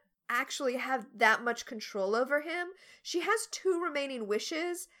doesn't actually have that much control over him. She has 2 remaining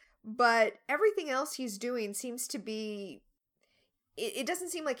wishes, but everything else he's doing seems to be... It doesn't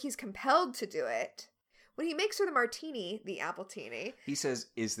seem like he's compelled to do it. When he makes her the martini, the appletini... He says,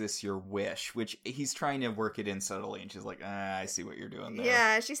 is this your wish? Which he's trying to work it in subtly, and she's like, I see what you're doing there.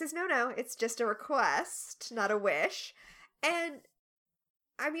 Yeah, she says, no, it's just a request, not a wish. And...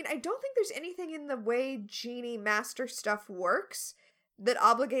 I mean, I don't think there's anything in the way genie master stuff works that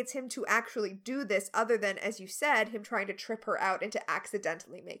obligates him to actually do this other than, as you said, him trying to trip her out into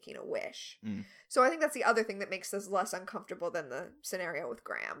accidentally making a wish. So I think that's the other thing that makes this less uncomfortable than the scenario with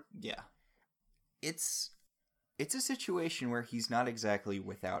Graham. Yeah. It's a situation where he's not exactly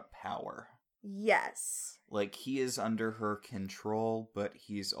without power. Yes. Like, he is under her control, but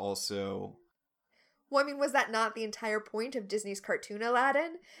he's also... Well, I mean, was that not the entire point of Disney's cartoon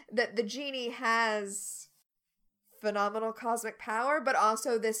Aladdin? That the genie has phenomenal cosmic power, but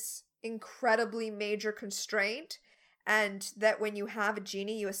also this incredibly major constraint, and that when you have a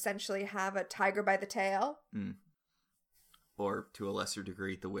genie, you essentially have a tiger by the tail? Or, to a lesser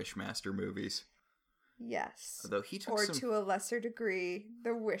degree, the Wishmaster movies. Yes. Although he took to a lesser degree,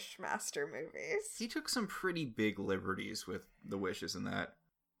 the Wishmaster movies. He took some pretty big liberties with the wishes in that.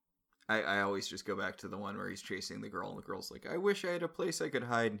 I always just go back to the one where he's chasing the girl, and the girl's like, I wish I had a place I could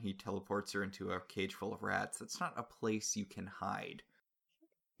hide, and he teleports her into a cage full of rats. That's not a place you can hide.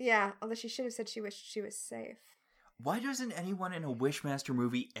 Yeah, although she should have said she wished she was safe. Why doesn't anyone in a Wishmaster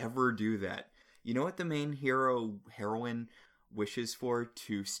movie ever do that? You know what the main heroine wishes for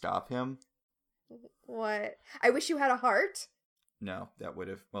to stop him? What? I wish you had a heart? No, that would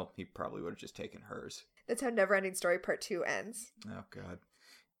have... Well, he probably would have just taken hers. That's how Neverending Story Part 2 ends. Oh, God.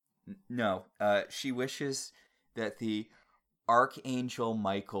 No, she wishes that the Archangel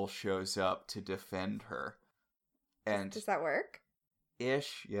Michael shows up to defend her. And does that work?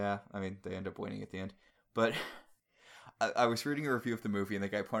 Ish, yeah. I mean, they end up winning at the end. But I was reading a review of the movie, and the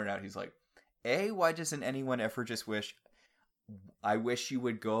guy pointed out, he's like, A, why doesn't anyone ever just wish, I wish you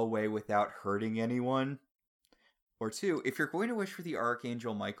would go away without hurting anyone? Or 2, if you're going to wish for the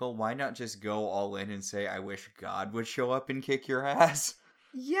Archangel Michael, why not just go all in and say, I wish God would show up and kick your ass?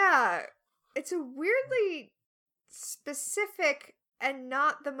 Yeah, it's a weirdly specific and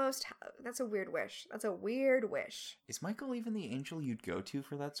not the most... That's a weird wish. That's a weird wish. Is Michael even the angel you'd go to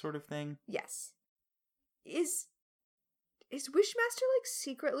for that sort of thing? Yes. Is Is Wishmaster like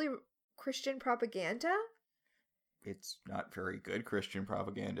secretly Christian propaganda? It's not very good Christian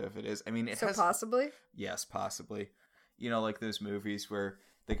propaganda if it is. I mean, it So has... possibly? Yes, possibly. You know, like those movies where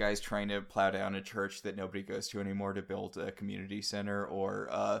the guy's trying to plow down a church that nobody goes to anymore to build a community center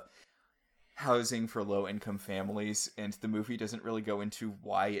or housing for low-income families, and the movie doesn't really go into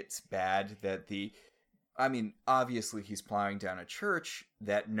why it's bad that I mean, obviously he's plowing down a church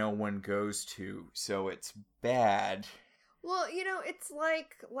that no one goes to, so it's bad. Well, it's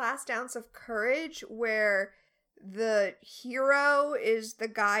like Last Ounce of Courage, where the hero is the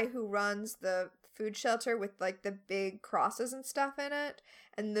guy who runs the food shelter with like the big crosses and stuff in it,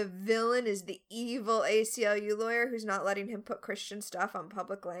 and the villain is the evil ACLU lawyer who's not letting him put Christian stuff on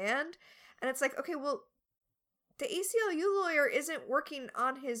public land. And it's like, okay, well, the ACLU lawyer isn't working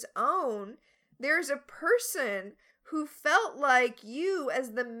on his own. There's a person who felt like you,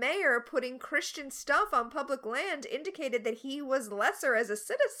 as the mayor, putting Christian stuff on public land indicated that he was lesser as a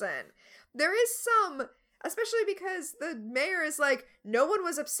citizen. There is some, especially because the mayor is like, no one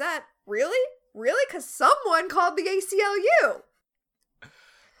was upset. Really? Really? Because someone called the ACLU.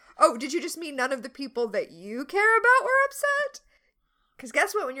 Oh, did you just mean none of the people that you care about were upset? Because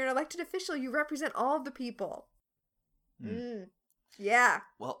guess what? When you're an elected official, you represent all of the people. Yeah.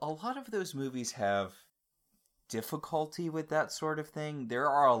 Well, a lot of those movies have difficulty with that sort of thing. There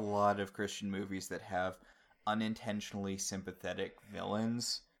are a lot of Christian movies that have unintentionally sympathetic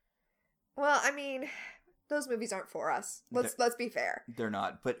villains. Well, I mean, those movies aren't for us. Let's be fair. They're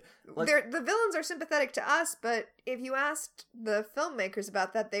not, but like, the villains are sympathetic to us, but if you asked the filmmakers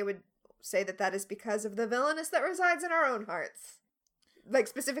about that, they would say that is because of the villainous that resides in our own hearts. Like,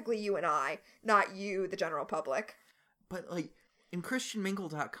 specifically you and I, not you, the general public. But, like, in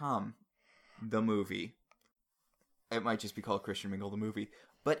ChristianMingle.com, the movie, it might just be called Christian Mingle, the movie,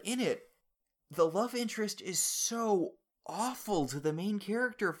 but in it, the love interest is so awful to the main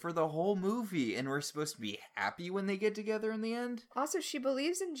character for the whole movie, and we're supposed to be happy when they get together in the end? Also, she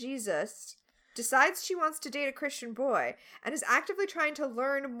believes in Jesus, decides she wants to date a Christian boy, and is actively trying to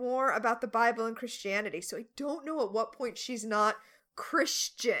learn more about the Bible and Christianity, so I don't know at what point she's not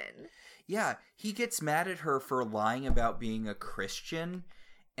Christian. Yeah, he gets mad at her for lying about being a Christian,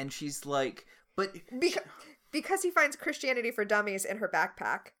 and she's like, but... Because he finds Christianity for Dummies in her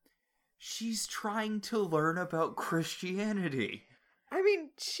backpack. She's trying to learn about Christianity. I mean,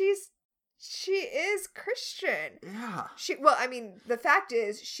 she is Christian. Yeah. The fact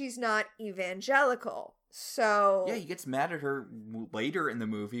is, she's not evangelical, so... Yeah, he gets mad at her later in the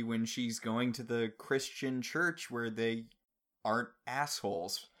movie when she's going to the Christian church where they aren't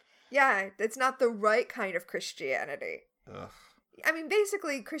assholes. Yeah, it's not the right kind of Christianity. Ugh. I mean,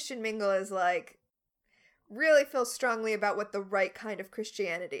 basically, Christian Mingle is like, really feels strongly about what the right kind of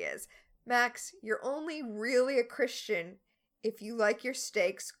Christianity is. Max, you're only really a Christian if you like your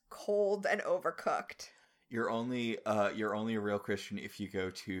steaks cold and overcooked. You're only a real Christian if you go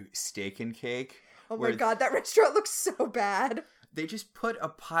to Steak and Cake. Oh my god, that restaurant looks so bad. They just put a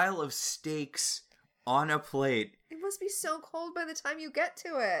pile of steaks on a plate. It must be so cold by the time you get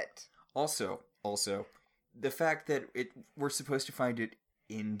to it. Also, the fact that we're supposed to find it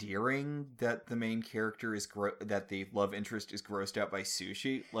endearing that the main character is that the love interest is grossed out by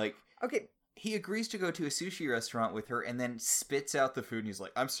sushi. Like, okay, he agrees to go to a sushi restaurant with her and then spits out the food and he's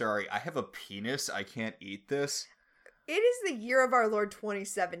like, I'm sorry, I have a penis, I can't eat this. It is the year of our Lord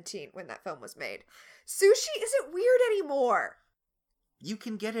 2017 when that film was made. Sushi isn't weird anymore. You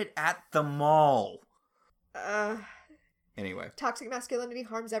can get it at the mall. Anyway. Toxic masculinity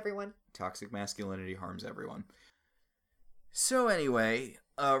harms everyone. Toxic masculinity harms everyone. So anyway,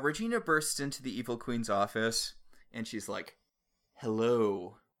 Regina bursts into the Evil Queen's office, and she's like,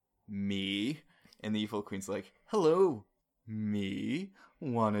 hello, me? And the Evil Queen's like, hello, me?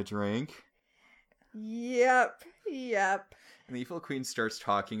 Want a drink? Yep. And the Evil Queen starts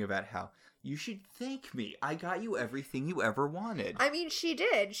talking about how, you should thank me. I got you everything you ever wanted. I mean, she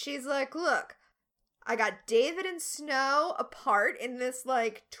did. She's like, look, I got David and Snow apart in this,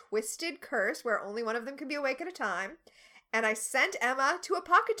 like, twisted curse where only one of them can be awake at a time. And I sent Emma to a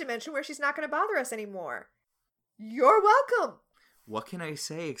pocket dimension where she's not going to bother us anymore. You're welcome. What can I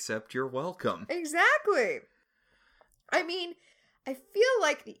say except you're welcome? Exactly. I mean, I feel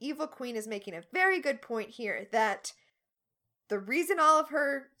like the Evil Queen is making a very good point here that the reason all of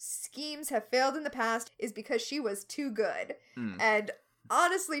her schemes have failed in the past is because she was too good. And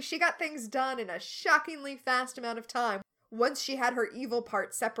honestly, she got things done in a shockingly fast amount of time once she had her evil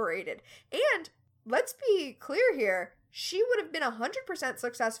part separated. And let's be clear here, she would have been 100%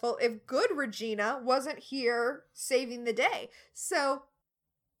 successful if good Regina wasn't here saving the day. So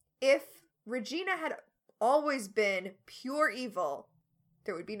if Regina had always been pure evil,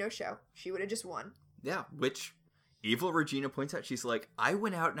 there would be no show. She would have just won. Yeah, which evil Regina points out. She's like, I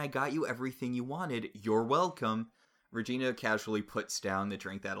went out and I got you everything you wanted. You're welcome. Regina casually puts down the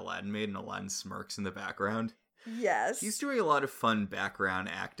drink that Aladdin made, and Aladdin smirks in the background. Yes. He's doing a lot of fun background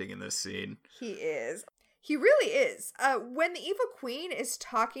acting in this scene. He is. He really is. When the evil queen is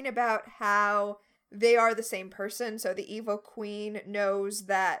talking about how they are the same person, so the evil queen knows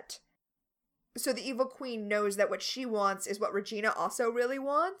that what she wants is what Regina also really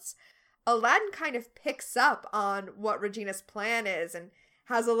wants, Aladdin kind of picks up on what Regina's plan is and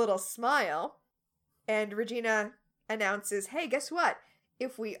has a little smile. And Regina announces, hey, guess what?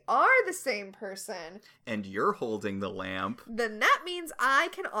 If we are the same person, and you're holding the lamp, then that means I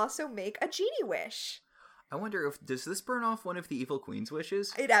can also make a genie wish. I wonder does this burn off one of the evil queen's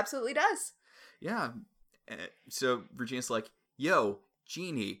wishes? It absolutely does. Yeah. So Regina's like, yo,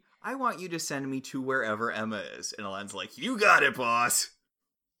 genie, I want you to send me to wherever Emma is. And Aladdin's like, you got it, boss.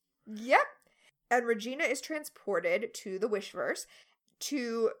 Yep. And Regina is transported to the Wishverse,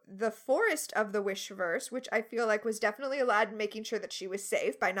 to the forest of the Wishverse, which I feel like was definitely Aladdin making sure that she was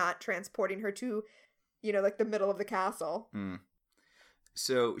safe by not transporting her to, like the middle of the castle.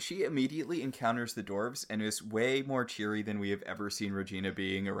 So she immediately encounters the dwarves and is way more cheery than we have ever seen Regina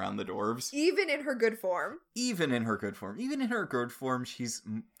being around the dwarves. Even in her good form. Even in her good form, she's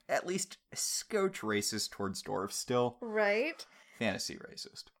at least a scotch racist towards dwarves still. Right. Fantasy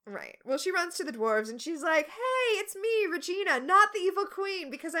racist. Right. Well, she runs to the dwarves and she's like, hey, it's me, Regina, not the evil queen,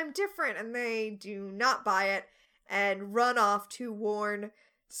 because I'm different. And they do not buy it and run off to warn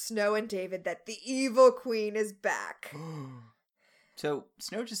Snow and David that the evil queen is back. So,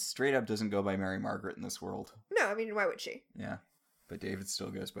 Snow just straight up doesn't go by Mary Margaret in this world. No, I mean, why would she? Yeah. But David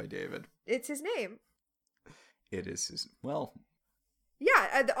still goes by David. It's his name. It is his... Well...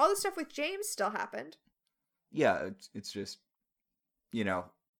 Yeah, all the stuff with James still happened. Yeah, it's just...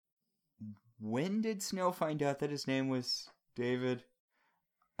 When did Snow find out that his name was David?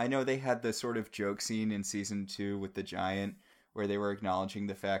 I know they had the sort of joke scene in season 2 with the giant, where they were acknowledging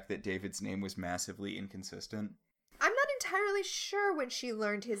the fact that David's name was massively inconsistent. I'm not entirely sure when she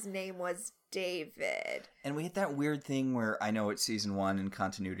learned his name was David. And we had that weird thing where, I know it's season 1 and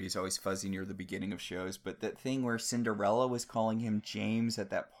continuity is always fuzzy near the beginning of shows, but that thing where Cinderella was calling him James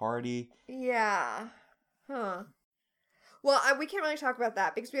at that party. Yeah. Huh. Well, we can't really talk about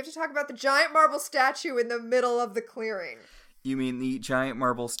that because we have to talk about the giant marble statue in the middle of the clearing. You mean the giant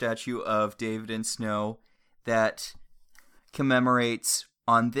marble statue of David and Snow that commemorates,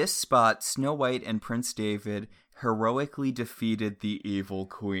 on this spot, Snow White and Prince David heroically defeated the evil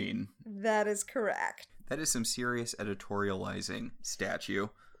queen. That is correct. That is some serious editorializing statue.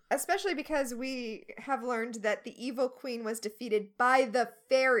 Especially because we have learned that the evil queen was defeated by the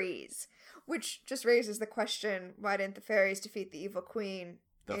fairies, which just raises the question, why didn't the fairies defeat the evil queen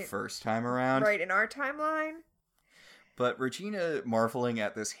the first time around? Right, in our timeline? But Regina, marveling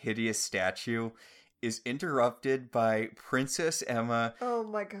at this hideous statue, is interrupted by Princess Emma. Oh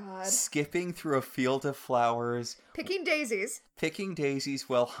my god. Skipping through a field of flowers. Picking daisies. Picking daisies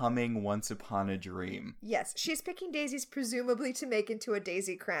while humming Once Upon a Dream. Yes, she's picking daisies presumably to make into a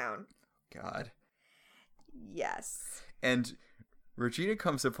daisy crown. God. Yes. And Regina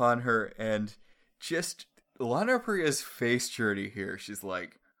comes upon her and just... Lana Priya's face journey here. She's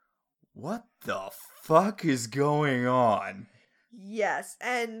like, what the fuck is going on? Yes,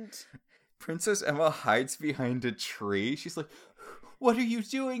 and... Princess Emma hides behind a tree. She's like, what are you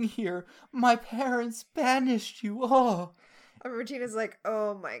doing here? My parents banished you. Oh. And Regina's like,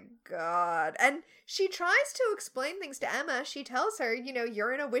 oh my god. And she tries to explain things to Emma. She tells her,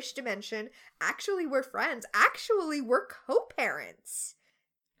 you're in a wish dimension. Actually, we're friends. Actually, we're co-parents.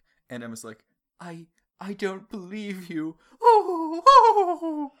 And Emma's like, I don't believe you.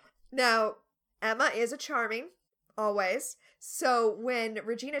 Oh. Now, Emma is a charming, always. So when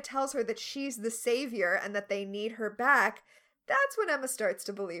Regina tells her that she's the savior and that they need her back, that's when Emma starts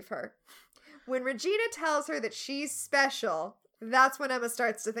to believe her. When Regina tells her that she's special, that's when Emma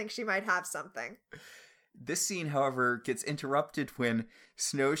starts to think she might have something. This scene, however, gets interrupted when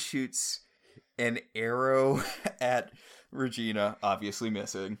Snow shoots an arrow at Regina, obviously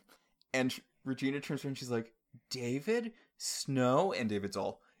missing. And Regina turns around and she's like, David? Snow? And David's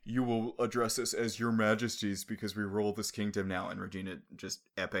all, you will address us as your majesties because we rule this kingdom now. And Regina just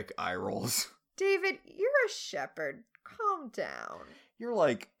epic eye rolls. David, you're a shepherd. Calm down. You're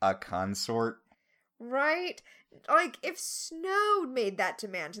like a consort. Right? Like, if Snow made that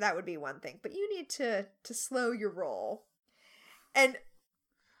demand, that would be one thing. But you need to slow your roll. And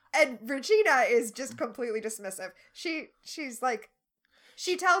Regina is just completely dismissive. She's like,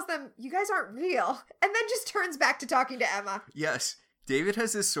 She tells them, you guys aren't real, and then just turns back to talking to Emma. Yes, David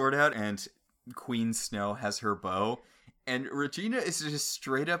has his sword out, and Queen Snow has her bow, and Regina is just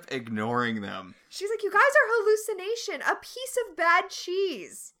straight up ignoring them. She's like, you guys are hallucination, a piece of bad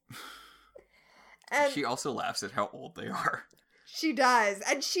cheese. And She also laughs at how old they are. she does,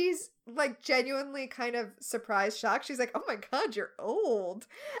 and she's like genuinely kind of surprised, shocked. She's like, oh my god, you're old.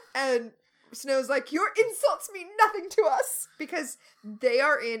 And Snow's like, your insults mean nothing to us, because they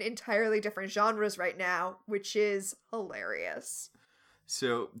are in entirely different genres right now, which is hilarious.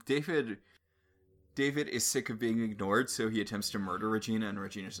 So David is sick of being ignored, so he attempts to murder Regina, and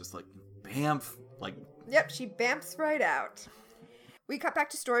Regina's just like, bamf, like... Yep, she bamps right out. We cut back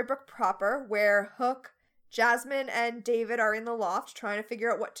to Storybrooke proper, where Hook, Jasmine, and David are in the loft trying to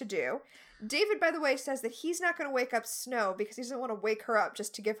figure out what to do. David, by the way, says that he's not going to wake up Snow because he doesn't want to wake her up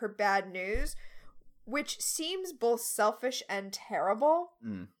just to give her bad news, which seems both selfish and terrible.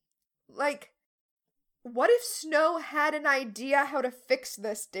 Like, what if Snow had an idea how to fix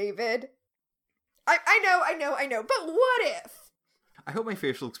this, David? I know, but what if? I hope my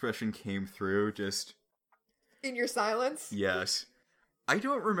facial expression came through, just... In your silence? Yes. I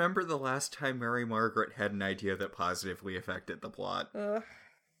don't remember the last time Mary Margaret had an idea that positively affected the plot.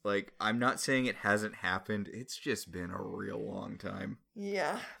 Like, I'm not saying it hasn't happened, it's just been a real long time.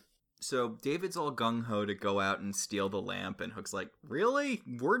 Yeah. So, David's all gung-ho to go out and steal the lamp, and Hook's like, really?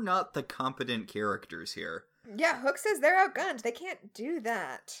 We're not the competent characters here. Yeah, Hook says they're outgunned. They can't do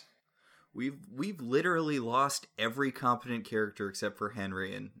that. We've literally lost every competent character except for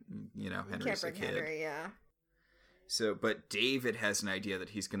Henry, and, you know, Henry's a kid. Henry, yeah. So, but David has an idea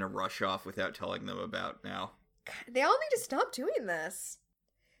that he's gonna rush off without telling them about now. God, they all need to stop doing this.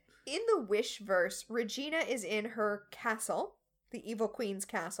 In the Wishverse, Regina is in her castle, the Evil Queen's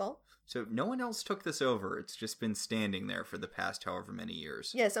castle. So no one else took this over. It's just been standing there for the past however many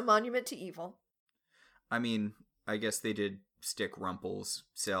years. Yes, a monument to evil. I mean, I guess they did stick Rumple's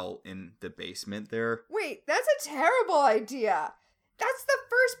cell in the basement there. Wait, that's a terrible idea. That's the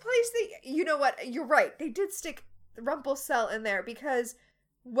first place they... You know what? You're right. They did stick Rumple's cell in there because...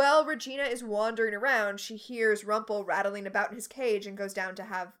 While Regina is wandering around, she hears Rumple rattling about in his cage and goes down to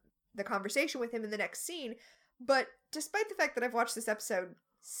have the conversation with him in the next scene. But despite the fact that I've watched this episode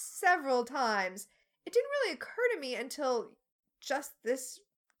several times, it didn't really occur to me until just this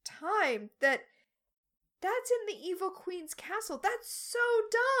time that that's in the Evil Queen's castle. That's so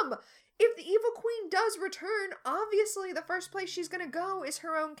dumb. If the Evil Queen does return, obviously the first place she's going to go is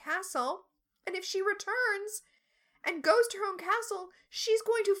her own castle. And if she returns and goes to her own castle, she's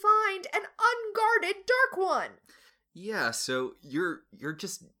going to find an unguarded Dark One. Yeah, so you're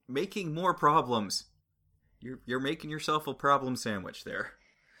just making more problems. You're making yourself a problem sandwich there.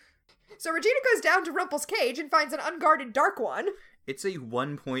 So Regina goes down to Rumple's cage and finds an unguarded Dark One. It's a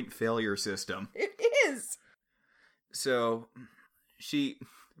 1-point failure system. It is. So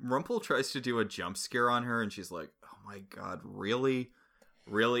Rumple tries to do a jump scare on her, and she's like, oh my god, really?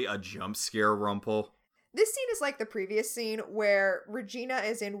 Really, a jump scare, Rumple? This scene is like the previous scene where Regina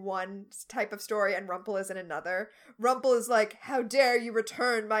is in one type of story and Rumple is in another. Rumple is like, how dare you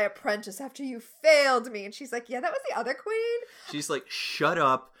return my apprentice after you failed me? And she's like, yeah, that was the other queen. She's like, shut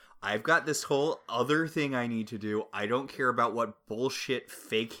up. I've got this whole other thing I need to do. I don't care about what bullshit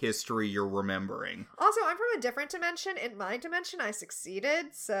fake history you're remembering. Also, I'm from a different dimension. In my dimension, I succeeded,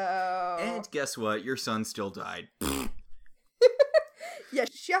 so... And guess what? Your son still died. Yeah,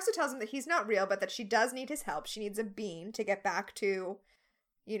 she also tells him that he's not real, but that she does need his help. She needs a bean to get back to,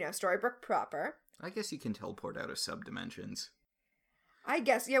 you know, Storybrooke proper. I guess you can teleport out of subdimensions. I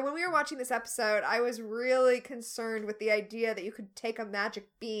guess, yeah, when we were watching this episode, I was really concerned with the idea that you could take a magic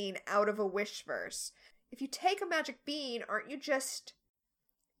bean out of a Wishverse. If you take a magic bean, aren't you just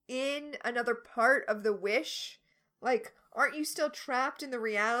in another part of the wish? Like, aren't you still trapped in the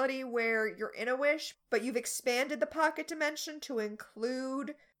reality where you're in a wish, but you've expanded the pocket dimension to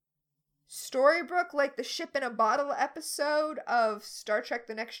include Storybrooke, like the ship in a bottle episode of Star Trek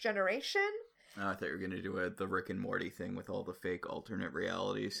The Next Generation? Oh, I thought you were going to do the Rick and Morty thing with all the fake alternate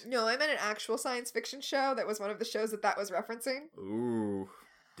realities. No, I meant an actual science fiction show that was one of the shows that was referencing. Ooh,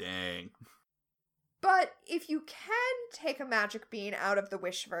 dang. But if you can take a magic bean out of the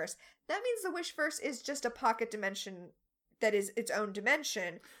Wishverse, that means the Wishverse is just a pocket dimension that is its own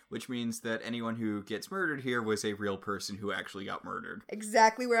dimension. Which means that anyone who gets murdered here was a real person who actually got murdered.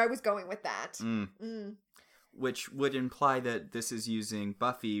 Exactly where I was going with that. Which would imply that this is using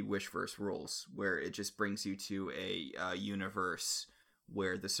Buffy Wishverse rules, where it just brings you to a universe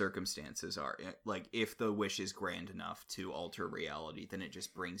where the circumstances are. Like, if the wish is grand enough to alter reality, then it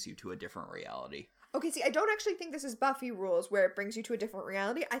just brings you to a different reality. Okay, see, I don't actually think this is Buffy rules where it brings you to a different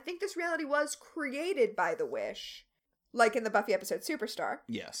reality. I think this reality was created by the Wish, like in the Buffy episode Superstar.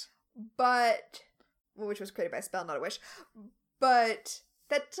 Yes. But, well, which was created by a spell, not a wish. But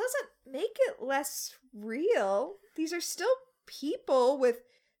that doesn't make it less real. These are still people with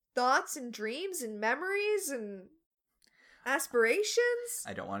thoughts and dreams and memories and aspirations.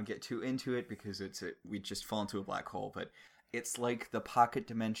 I don't want to get too into it because we just fall into a black hole, but it's like the pocket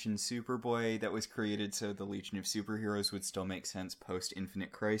dimension Superboy that was created so the Legion of Superheroes would still make sense post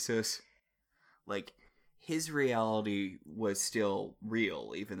Infinite Crisis. Like, his reality was still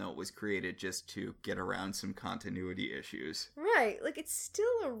real, even though it was created just to get around some continuity issues. Right, like it's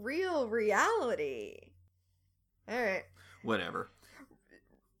still a real reality. Alright. Whatever.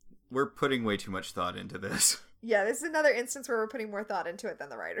 We're putting way too much thought into this. Yeah, this is another instance where we're putting more thought into it than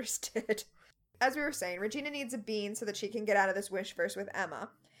the writers did. As we were saying, Regina needs a bean so that she can get out of this Wishverse with Emma.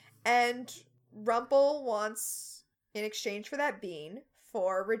 And Rumple wants, in exchange for that bean,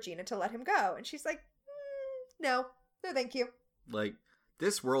 for Regina to let him go. And she's like, no thank you. Like,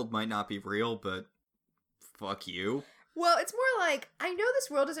 this world might not be real, but fuck you. Well, it's more like, I know this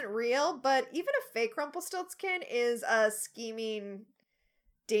world isn't real, but even a fake Rumpelstiltskin is a scheming,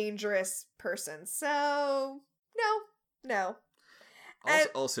 dangerous person. So, no.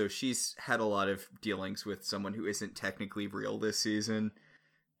 Also, she's had a lot of dealings with someone who isn't technically real this season.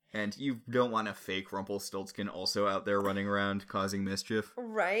 And you don't want a fake Rumpelstiltskin also out there running around causing mischief.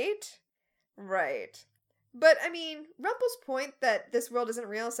 Right. But, I mean, Rumple's point that this world isn't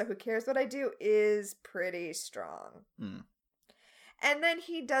real, so who cares what I do, is pretty strong. And then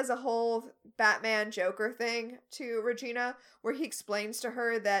he does a whole Batman Joker thing to Regina, where he explains to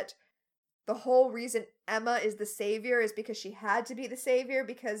her that the whole reason Emma is the savior is because she had to be the savior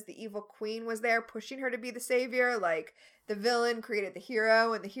because the evil queen was there pushing her to be the savior. Like, the villain created the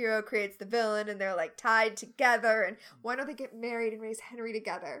hero, and the hero creates the villain, and they're, like, tied together, and why don't they get married and raise Henry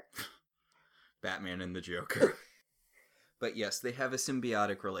together? Batman and the Joker. But yes, they have a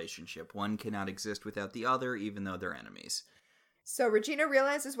symbiotic relationship. One cannot exist without the other, even though they're enemies. So Regina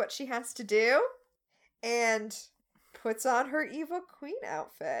realizes what she has to do, and puts on her evil queen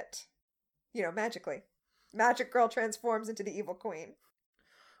outfit. You know, magically. Magic Girl transforms into the evil queen.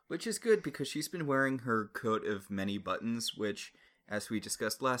 Which is good, because she's been wearing her coat of many buttons, which, as we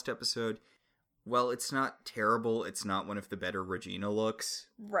discussed last episode, well, it's not terrible, it's not one of the better Regina looks.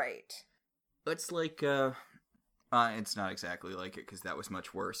 Right. It's like, it's not exactly like it, because that was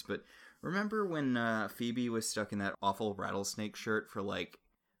much worse, but remember when Phoebe was stuck in that awful rattlesnake shirt for, like,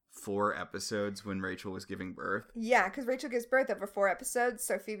 4 episodes when Rachel was giving birth? Yeah, because Rachel gives birth over 4 episodes,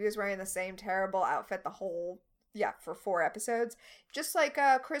 so Phoebe was wearing the same terrible outfit for 4 episodes. Just like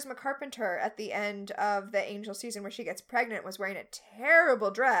Charisma Carpenter at the end of the Angel season where she gets pregnant was wearing a terrible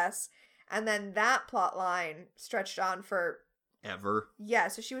dress, and then that plot line stretched on for... Ever. Yeah,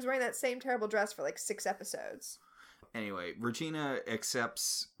 so she was wearing that same terrible dress for like 6 episodes. Anyway, Regina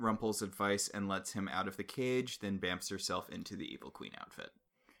accepts Rumple's advice and lets him out of the cage, then bamps herself into the Evil Queen outfit.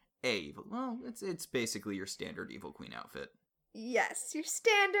 It's basically your standard Evil Queen outfit. Yes, your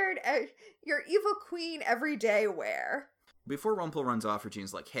standard, your Evil Queen everyday wear. Before Rumple runs off,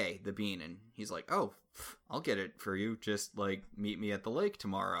 Regina's like, hey, the bean, and he's like, oh, I'll get it for you, just, like, meet me at the lake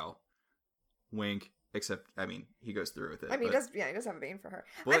tomorrow. Wink. Except, I mean, he goes through with it. I mean, he does have a bean for her.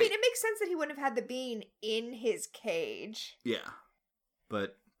 Boy, I mean, it makes sense that he wouldn't have had the bean in his cage. Yeah.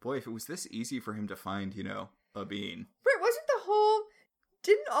 But, boy, if it was this easy for him to find, a bean. Right,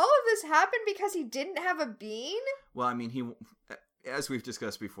 didn't all of this happen because he didn't have a bean? Well, I mean, as we've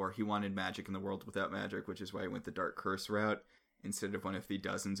discussed before, he wanted magic in the world without magic, which is why he went the Dark Curse route, instead of one of the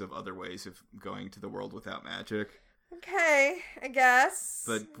dozens of other ways of going to the world without magic. Okay, I guess.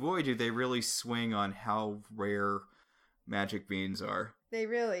 But boy, do they really swing on how rare magic beans are. They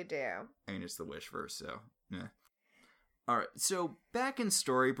really do. I mean, it's the Wishverse, so, yeah. Alright, so back in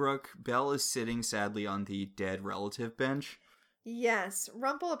Storybrooke, Belle is sitting sadly on the dead relative bench. Yes,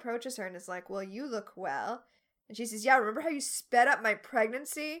 Rumple approaches her and is like, well, you look well. And she says, yeah, remember how you sped up my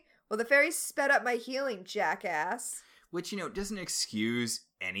pregnancy? Well, the fairies sped up my healing, jackass. Which, doesn't excuse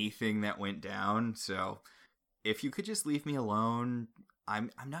anything that went down, so... If you could just leave me alone,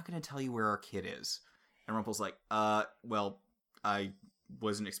 I'm not going to tell you where our kid is. And Rumple's like, well, I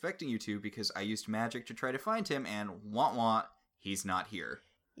wasn't expecting you to because I used magic to try to find him, and wah, he's not here.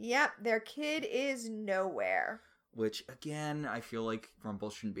 Yep, their kid is nowhere. Which, again, I feel like Rumple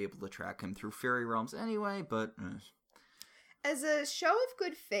shouldn't be able to track him through fairy realms anyway, but... As a show of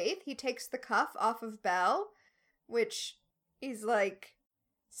good faith, he takes the cuff off of Belle, which is, like,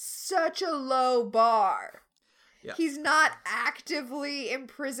 such a low bar. Yeah. He's not actively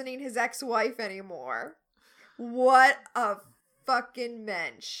imprisoning his ex-wife anymore. What a fucking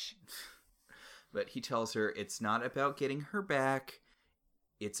mensch. But he tells her it's not about getting her back.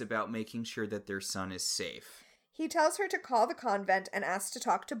 It's about making sure that their son is safe. He tells her to call the convent and ask to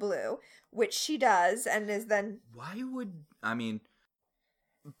talk to Blue, which she does, and is then... Why would... I mean,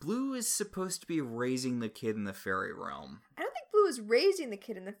 Blue is supposed to be raising the kid in the fairy realm. I don't think Blue is raising the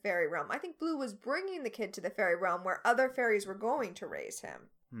kid in the fairy realm. I think Blue was bringing the kid to the fairy realm where other fairies were going to raise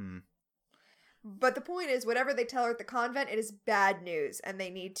him. But the point is, whatever they tell her at the convent, it is bad news, and they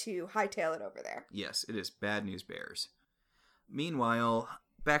need to hightail it over there. Yes, it is bad news bears. Meanwhile,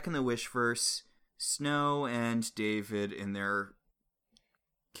 back in the Wishverse, Snow and David in their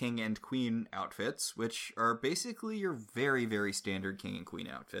king and queen outfits, which are basically your very, very standard king and queen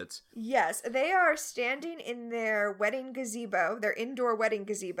outfits. Yes, they are standing in their wedding gazebo, their indoor wedding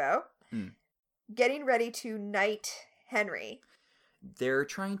gazebo, getting ready to knight Henry. They're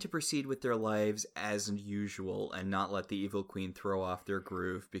trying to proceed with their lives as usual and not let the evil queen throw off their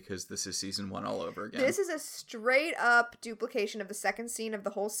groove because this is season 1 all over again. This is a straight up duplication of the second scene of the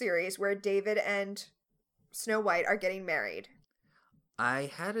whole series where David and Snow White are getting married.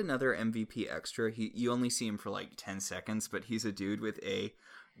 I had another MVP extra. You only see him for like 10 seconds, but he's a dude with a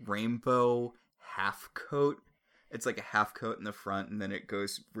rainbow half coat. It's like a half coat in the front and then it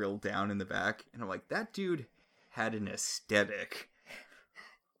goes real down in the back. And I'm like, that dude had an aesthetic.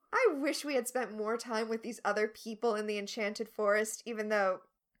 I wish we had spent more time with these other people in the Enchanted Forest, even though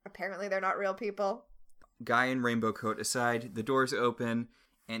apparently they're not real people. Guy in rainbow coat aside, the doors open,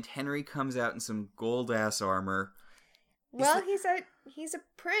 and Henry comes out in some gold-ass armor. Well, he's a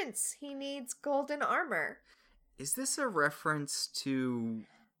prince. He needs golden armor. Is this a reference to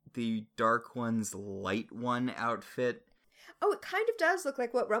the Dark One's Light One outfit? Oh, it kind of does look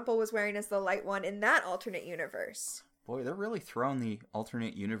like what Rumple was wearing as the Light One in that alternate universe. Boy, they're really throwing the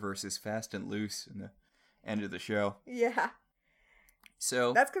alternate universes fast and loose in the end of the show. Yeah.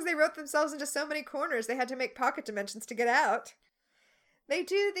 So that's because they wrote themselves into so many corners they had to make pocket dimensions to get out. They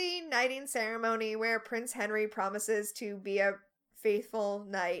do the knighting ceremony where Prince Henry promises to be a faithful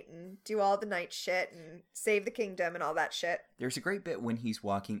knight and do all the knight shit and save the kingdom and all that shit. There's a great bit when he's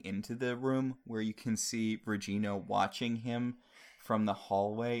walking into the room where you can see Regina watching him from the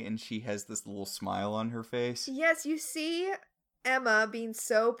hallway, and she has this little smile on her face. Yes, you see Emma being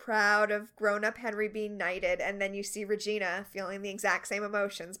so proud of grown-up Henry being knighted, and then you see Regina feeling the exact same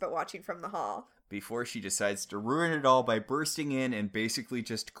emotions, but watching from the hall. Before she decides to ruin it all by bursting in and basically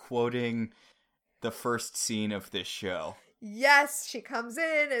just quoting the first scene of this show. Yes, she comes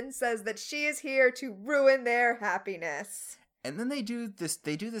in and says that she is here to ruin their happiness. And then they do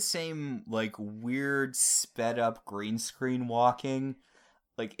the same, like, weird, sped-up green screen walking.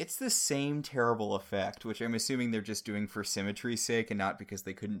 Like, it's the same terrible effect, which I'm assuming they're just doing for symmetry's sake and not because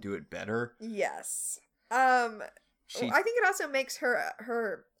they couldn't do it better. Yes. I think it also makes her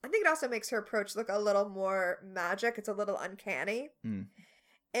approach look a little more magic. It's a little uncanny.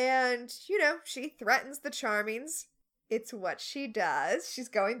 And, she threatens the Charmings. It's what she does. She's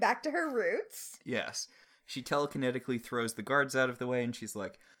going back to her roots. Yes. She telekinetically throws the guards out of the way, and she's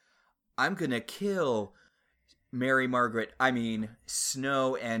like, I'm gonna kill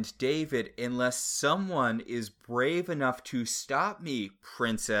Snow and David, unless someone is brave enough to stop me,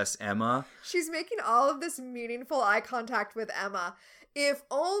 Princess Emma. She's making all of this meaningful eye contact with Emma. If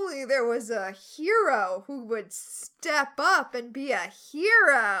only there was a hero who would step up and be a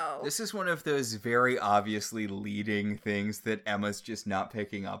hero. This is one of those very obviously leading things that Emma's just not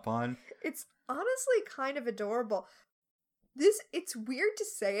picking up on. It's honestly kind of adorable. It's weird to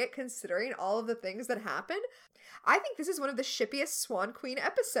say it considering all of the things that happen. I think this is one of the shippiest Swan Queen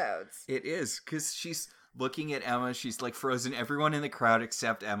episodes. It is, because she's looking at Emma, she's like frozen everyone in the crowd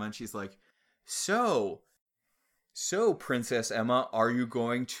except Emma, and she's like, So, Princess Emma, are you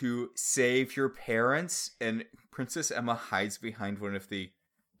going to save your parents? And Princess Emma hides behind one of the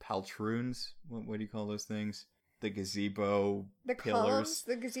paltroons. What do you call those things? The gazebo pillars. Columns,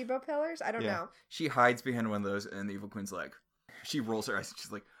 the gazebo pillars? I don't know. She hides behind one of those, and the evil queen's like, she rolls her eyes, and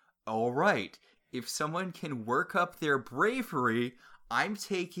she's like, all right, if someone can work up their bravery, I'm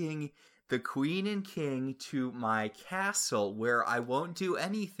taking the queen and king to my castle where I won't do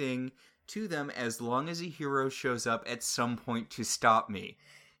anything to them as long as a hero shows up at some point to stop me.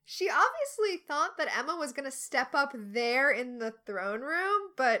 She obviously thought that Emma was going to step up there in the throne room,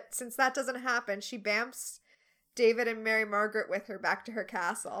 but since that doesn't happen, she bamps David and Mary Margaret with her back to her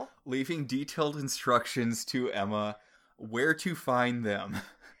castle. Leaving detailed instructions to Emma where to find them.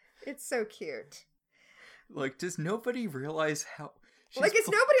 It's so cute. Like, does nobody realize how Like, is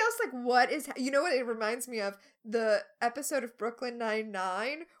nobody else like, what is... You know what it reminds me of? The episode of Brooklyn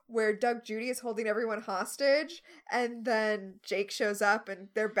Nine-Nine where Doug Judy is holding everyone hostage and then Jake shows up and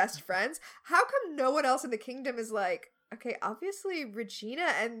they're best friends. How come no one else in the kingdom is like, okay, obviously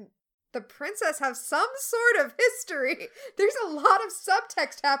Regina and the princess have some sort of history. There's a lot of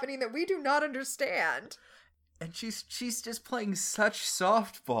subtext happening that we do not understand. And she's just playing such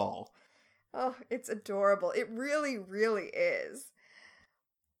softball. Oh, it's adorable. It really, really is.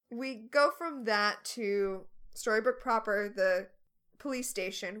 We go from that to Storybrooke proper, the police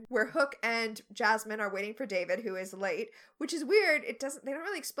station, where Hook and Jasmine are waiting for David, who is late, which is weird. They don't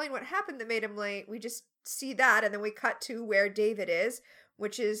really explain what happened that made him late. We just see that, and then we cut to where David is,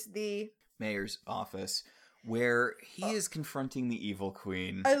 which is the mayor's office, where he is confronting the evil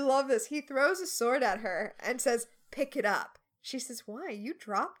queen. I love this. He throws a sword at her and says, "Pick it up." She says, "Why? You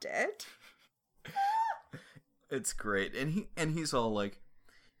dropped it." It's great. And he's all like,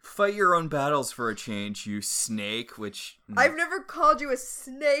 "Fight your own battles for a change, you snake," which... I've never called you a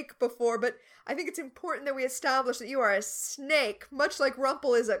snake before, but I think it's important that we establish that you are a snake, much like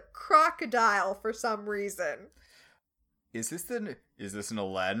Rumple is a crocodile for some reason. Is this an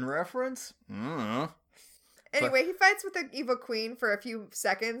Aladdin reference? Anyway, he fights with the evil queen for a few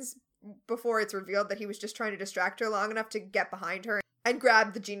seconds before it's revealed that he was just trying to distract her long enough to get behind her and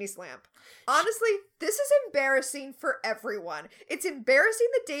grab the genie's lamp. Honestly, this is embarrassing for everyone. It's embarrassing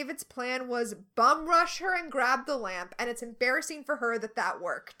that David's plan was bum rush her and grab the lamp, and it's embarrassing for her that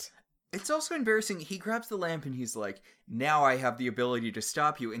worked. It's also embarrassing. He grabs the lamp and he's like, "Now I have the ability to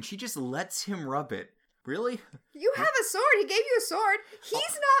stop you," and she just lets him rub it. Really? You have a sword. He gave you a sword.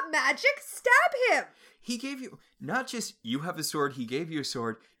 He's not magic. Stab him. He gave you, not just you have a sword, he gave you a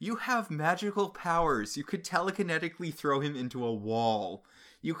sword. You have magical powers. You could telekinetically throw him into a wall.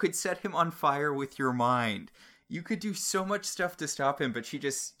 You could set him on fire with your mind. You could do so much stuff to stop him, but she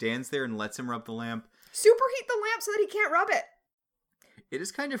just stands there and lets him rub the lamp. Superheat the lamp so that he can't rub it. It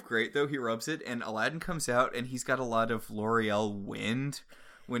is kind of great, though. He rubs it, and Aladdin comes out, and he's got a lot of L'Oreal wind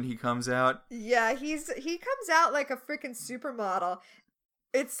when he comes out. Yeah, he comes out like a freaking supermodel.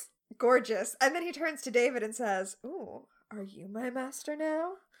 It's gorgeous. And then he turns to David and says, "Ooh, are you my master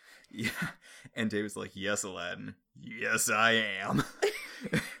now?" Yeah. And David's like, "Yes, Aladdin. Yes, I am."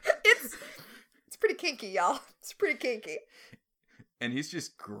 It's pretty kinky, y'all. It's pretty kinky. And he's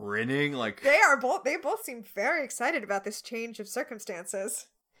just grinning like... They both seem very excited about this change of circumstances.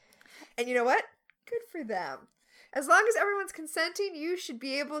 And you know what? Good for them. As long as everyone's consenting, you should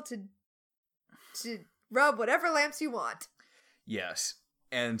be able to rub whatever lamps you want. Yes.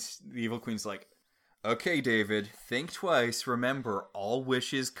 And the evil queen's like, "Okay, David, think twice. Remember, all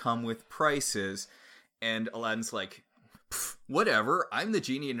wishes come with prices." And Aladdin's like, "Whatever. I'm the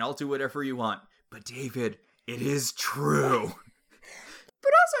genie and I'll do whatever you want." But David, it is true.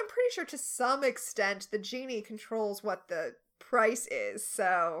 But also, I'm pretty sure to some extent the genie controls what the price is,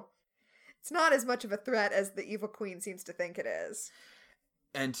 so it's not as much of a threat as the evil queen seems to think it is.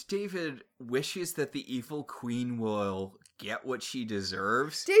 And David wishes that the evil queen will get what she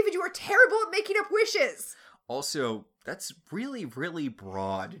deserves. David, you are terrible at making up wishes! Also, that's really, really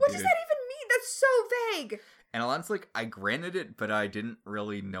broad, What dude. does that even mean? That's so vague! And Aladdin's like, "I granted it, but I didn't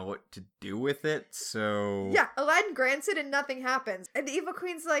really know what to do with it, so..." Yeah, Aladdin grants it and nothing happens. And the evil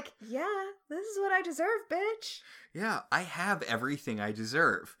queen's like, "Yeah, this is what I deserve, bitch." Yeah, I have everything I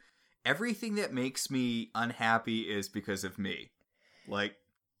deserve. Everything that makes me unhappy is because of me. Like...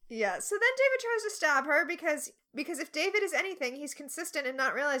 Yeah, so then David tries to stab her because if David is anything, he's consistent in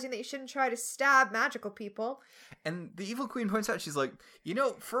not realizing that you shouldn't try to stab magical people. And the evil queen points out, she's like,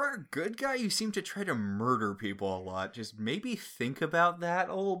 "For a good guy, you seem to try to murder people a lot. Just maybe think about that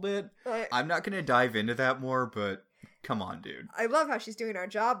a little bit." I'm not going to dive into that more, but come on, dude. I love how she's doing our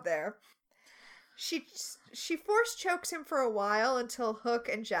job there. She force chokes him for a while until Hook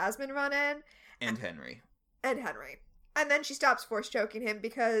and Jasmine run in. And Henry. And then she stops force choking him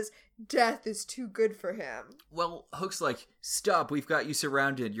because death is too good for him. Well, Hook's like, "Stop, we've got you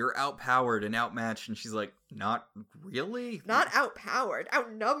surrounded. You're outpowered and outmatched." And she's like, "Not really?" Not outpowered.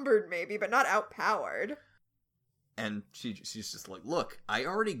 Outnumbered maybe, but not outpowered. And she's just like, "Look, I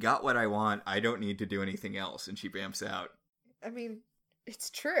already got what I want. I don't need to do anything else." And she bamps out. I mean, it's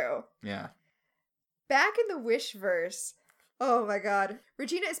true. Yeah. Back in the Wishverse... Oh my god.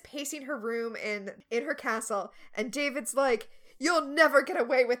 Regina is pacing her room in her castle, and David's like, "You'll never get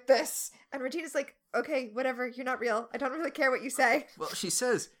away with this." And Regina's like, "Okay, whatever, you're not real. I don't really care what you say." Well, she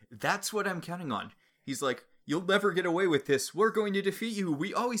says, "That's what I'm counting on." He's like, "You'll never get away with this. We're going to defeat you.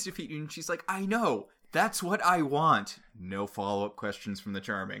 We always defeat you." And she's like, "I know. That's what I want." No follow-up questions from the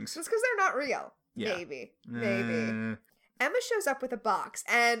Charmings. Just because they're not real. Yeah. Maybe. Emma shows up with a box,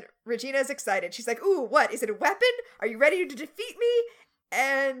 and Regina's excited. She's like, ooh, what? Is it a weapon? Are you ready to defeat me?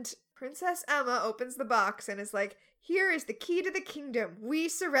 And Princess Emma opens the box and is like, here is the key to the kingdom. We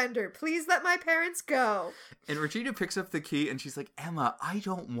surrender. Please let my parents go. And Regina picks up the key and she's like, Emma, I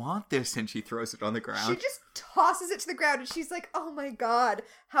don't want this. And she throws it on the ground. She just tosses it to the ground and she's like, oh my god,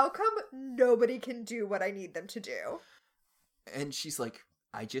 how come nobody can do what I need them to do? And she's like,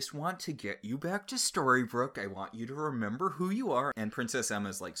 I just want to get you back to Storybrooke. I want you to remember who you are. And Princess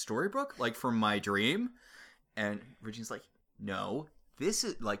Emma's like, Storybrooke? Like from my dream? And Regina's like, no. This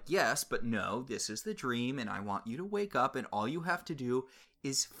is like, yes, but no, this is the dream, and I want you to wake up, and all you have to do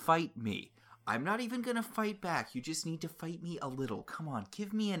is fight me. I'm not even going to fight back. You just need to fight me a little. Come on,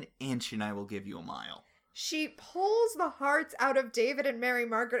 give me an inch, and I will give you a mile. She pulls the hearts out of David and Mary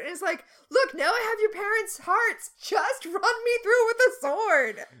Margaret and is like, look, now I have your parents' hearts. Just run me through with a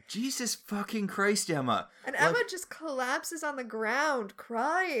sword. Jesus fucking Christ, Emma. And Emma just collapses on the ground,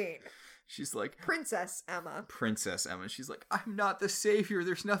 crying. She's like, Princess Emma. She's like, I'm not the savior.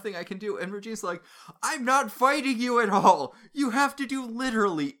 There's nothing I can do. And Regina's like, I'm not fighting you at all. You have to do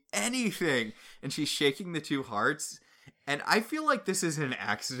literally anything. And she's shaking the two hearts. And I feel like this is an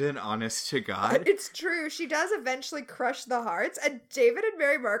accident, honest to God. It's true. She does eventually crush the hearts. And David and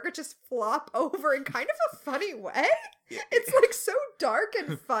Mary Margaret just flop over in kind of a funny way. It's like so dark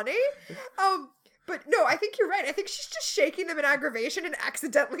and funny. But no, I think you're right. I think she's just shaking them in aggravation and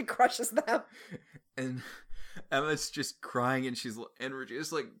accidentally crushes them. And Emma's just crying and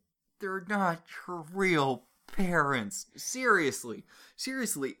Regina's like, they're not her real parents. Seriously,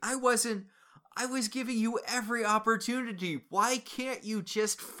 I was giving you every opportunity. Why can't you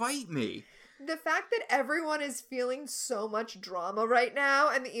just fight me? The fact that everyone is feeling so much drama right now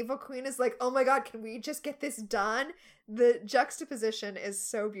and the evil queen is like, oh my god, can we just get this done? The juxtaposition is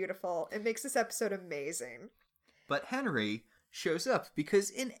so beautiful. It makes this episode amazing. But Henry shows up because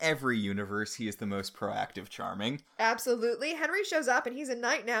in every universe he is the most proactive charming. Absolutely. Henry shows up and he's a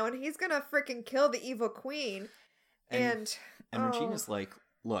knight now and he's gonna freaking kill the evil queen. And Regina's like,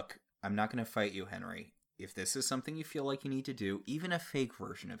 look, I'm not gonna fight you, Henry. If this is something you feel like you need to do, even a fake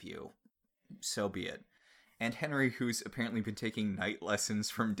version of you, so be it. And Henry, who's apparently been taking knight lessons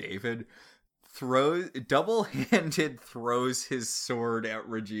from David, double-handed throws his sword at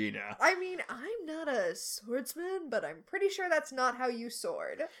Regina. I mean, I'm not a swordsman, but I'm pretty sure that's not how you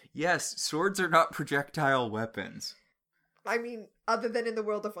sword. Yes, swords are not projectile weapons. I mean, other than in the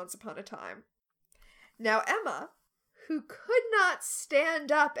world of Once Upon a Time. Now, Emma, who could not stand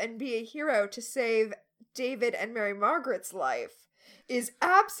up and be a hero to save David and Mary Margaret's life, is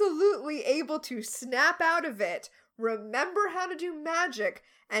absolutely able to snap out of it, remember how to do magic,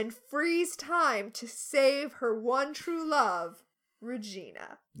 and freeze time to save her one true love,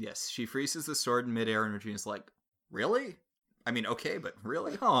 Regina. Yes, she freezes the sword in midair, and Regina's like, really? I mean, okay, but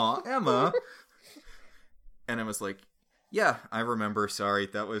really? Aw, Emma. And Emma's like, yeah, I remember, sorry,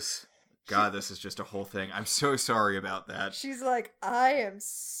 that was... God, this is just a whole thing. I'm so sorry about that. She's like, I am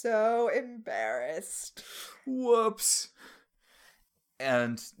so embarrassed. Whoops.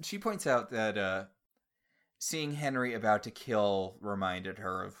 And she points out that seeing Henry about to kill reminded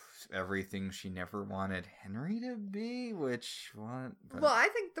her of everything she never wanted Henry to be, which, what? But... Well, I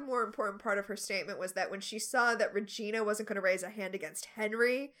think the more important part of her statement was that when she saw that Regina wasn't going to raise a hand against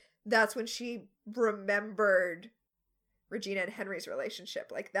Henry, that's when she remembered Regina and Henry's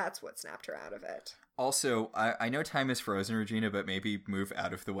relationship. Like, that's what snapped her out of it. Also, I know time is frozen, Regina, but maybe move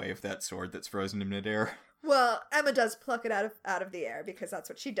out of the way of that sword that's frozen in midair. Well, Emma does pluck it out of the air because that's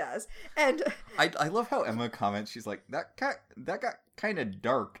what she does. And I love how Emma comments. She's like, that got kind of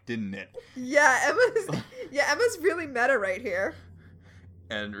dark, didn't it? Yeah, Emma's really meta right here.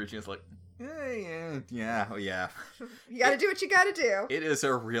 And Regina's like, yeah. You gotta do what you gotta do. It is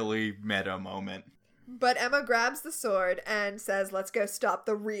a really meta moment. But Emma grabs the sword and says, let's go stop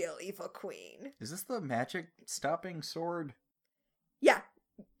the real evil queen. Is this the magic stopping sword? Yeah.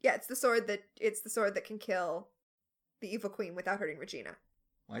 Yeah, it's the sword that can kill the evil queen without hurting Regina.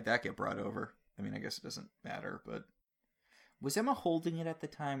 Why'd that get brought over? I mean, I guess it doesn't matter, but... Was Emma holding it at the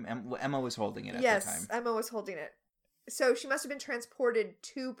time? Emma was holding it at the time. Yes, Emma was holding it. So she must have been transported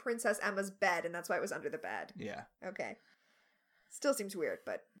to Princess Emma's bed, and that's why it was under the bed. Yeah. Okay. Still seems weird,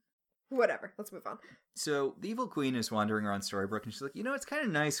 but whatever. Let's move on. So the evil queen is wandering around Storybrooke, and she's like, it's kind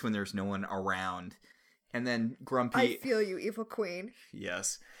of nice when there's no one around. And then Grumpy... I feel you, evil queen.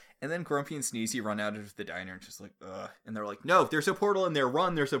 Yes. And then Grumpy and Sneezy run out of the diner, and she's like, ugh. And they're like, no, there's a portal in there.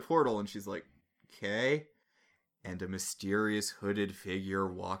 Run, there's a portal. And she's like, okay. And a mysterious hooded figure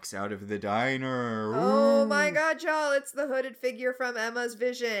walks out of the diner. Oh my god, y'all. It's the hooded figure from Emma's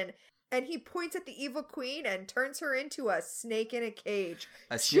vision. And he points at the evil queen and turns her into a snake in a cage.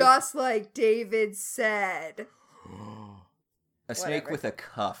 A snake? Just like David said. A snake Whatever. with a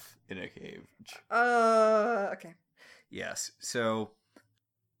cuff in a cage. Okay. Yes. So,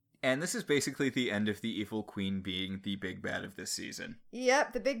 and this is basically the end of the evil queen being the big bad of this season.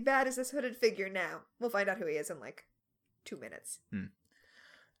 Yep, the big bad is this hooded figure now. We'll find out who he is in like 2 minutes.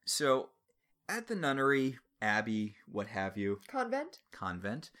 So, at the nunnery, abbey, what have you, convent,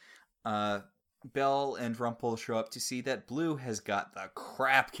 Belle and Rumpel show up to see that Blue has got the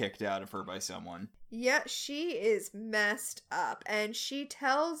crap kicked out of her by someone. Yeah, she is messed up. And she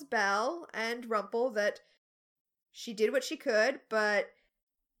tells Belle and Rumpel that she did what she could, but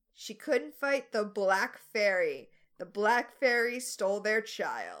she couldn't fight the Black Fairy. The Black Fairy stole their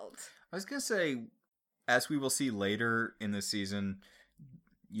child. I was going to say, as we will see later in the season,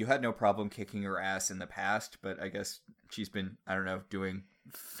 you had no problem kicking her ass in the past, but I guess she's been, I don't know, doing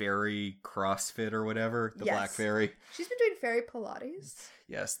fairy CrossFit or whatever. The Yes. Black Fairy. She's been doing fairy Pilates.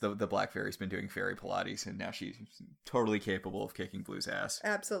 Yes, the Black Fairy's been doing fairy Pilates, and now she's totally capable of kicking Blue's ass.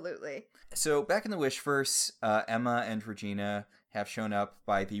 Absolutely. So, back in the Wishverse, Emma and Regina have shown up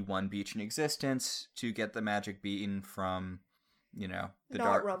by the one beach in existence to get the magic beaten from, the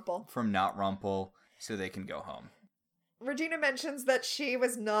Not Rumpel. from Not Rumpel, so they can go home. Regina mentions that she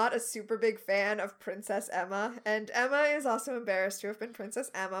was not a super big fan of Princess Emma, and Emma is also embarrassed to have been Princess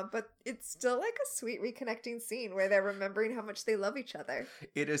Emma, but it's still like a sweet reconnecting scene where they're remembering how much they love each other.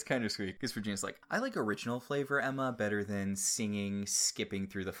 It is kind of sweet, because Regina's like, I like original flavor Emma better than singing, skipping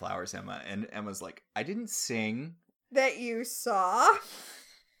through the flowers Emma, and Emma's like, I didn't sing, That you saw?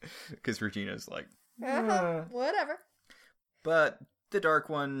 because Regina's like, Whatever. But the Dark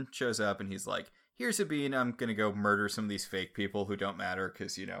One shows up, and he's like, here's a bean, I'm gonna go murder some of these fake people who don't matter,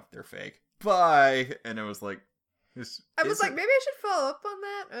 because, they're fake. Bye! And it was like... I was like, maybe I should follow up on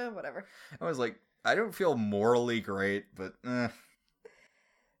that? Whatever. I was like, I don't feel morally great, but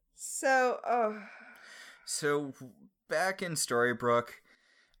So, So, back in Storybrooke,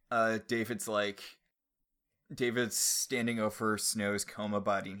 David's standing over Snow's coma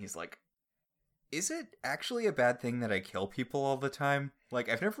body, and he's like, is it actually a bad thing that I kill people all the time? Like,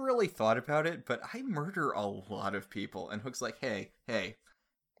 I've never really thought about it, but I murder a lot of people. And Hook's like, hey,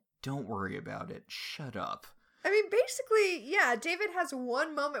 don't worry about it. Shut up. I mean, basically, yeah, David has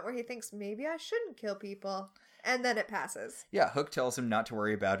one moment where he thinks, maybe I shouldn't kill people. And then it passes. Yeah, Hook tells him not to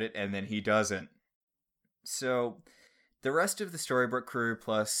worry about it, and then he doesn't. So, the rest of the Storybrooke crew,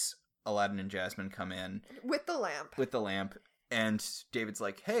 plus Aladdin and Jasmine, come in. With the lamp. And David's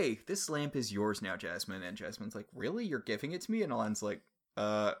like, hey, this lamp is yours now, Jasmine. And Jasmine's like, really? You're giving it to me? And Aladdin's like,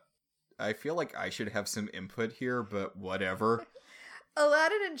 I feel like I should have some input here, but whatever.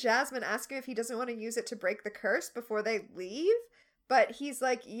 Aladdin and Jasmine ask him if he doesn't want to use it to break the curse before they leave. But he's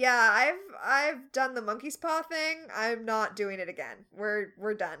like, yeah, I've done the monkey's paw thing. I'm not doing it again.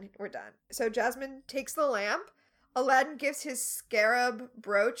 We're done. We're done. So Jasmine takes the lamp. Aladdin gives his scarab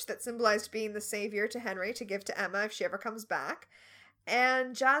brooch that symbolized being the savior to Henry to give to Emma if she ever comes back.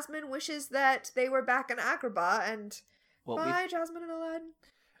 And Jasmine wishes that they were back in Agrabah, and bye, Jasmine and Aladdin.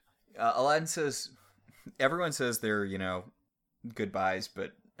 Aladdin says, everyone says they're, goodbyes,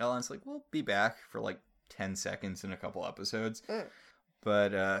 but Aladdin's like, we'll be back for like 10 seconds in a couple episodes.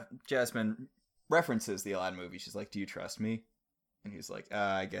 But Jasmine references the Aladdin movie. She's like, do you trust me? And he's like,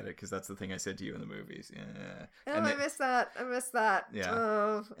 I get it, because that's the thing I said to you in the movies. Yeah. I missed that. Yeah.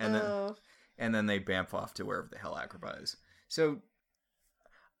 Oh, And then they bamf off to wherever the hell Agrabah is. So,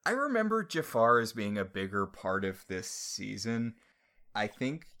 I remember Jafar as being a bigger part of this season.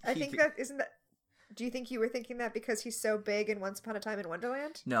 Do you think you were thinking that because he's so big in Once Upon a Time in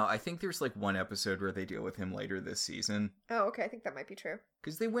Wonderland? No, I think there's like one episode where they deal with him later this season. Oh, okay. I think that might be true.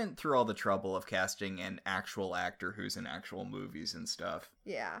 Because they went through all the trouble of casting an actual actor who's in actual movies and stuff.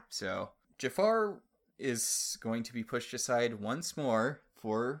 Yeah. So, Jafar is going to be pushed aside once more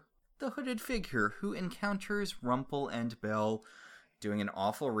for the hooded figure who encounters Rumpel and Belle doing an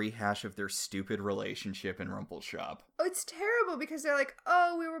awful rehash of their stupid relationship in Rumpel's shop. Oh, it's terrible because they're like,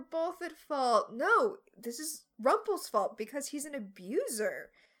 oh, we were both at fault. No, this is Rumpel's fault because he's an abuser.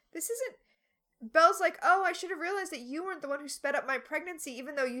 This isn't... Belle's like, oh, I should have realized that you weren't the one who sped up my pregnancy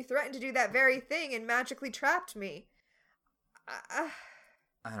even though you threatened to do that very thing and magically trapped me.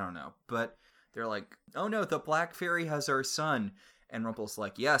 I don't know, but they're like, oh no, the Black Fairy has our son. And Rumpel's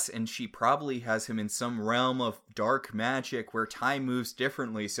like, yes, and she probably has him in some realm of dark magic where time moves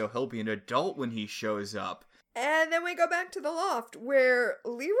differently, so he'll be an adult when he shows up. And then we go back to the loft where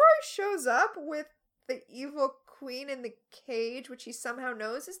Leroy shows up with the evil queen in the cage, which he somehow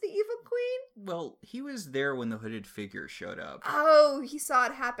knows is the evil queen? Well, he was there when the hooded figure showed up. Oh, he saw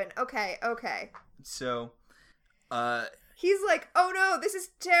it happen. Okay. So, He's like, oh no, this is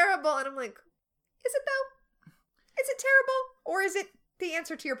terrible. And I'm like, is it though? Is it terrible? Or is it the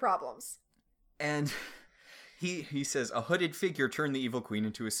answer to your problems? and he says, a hooded figure turned the evil queen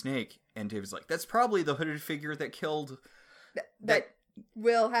into a snake. And David's like, that's probably the hooded figure that killed... That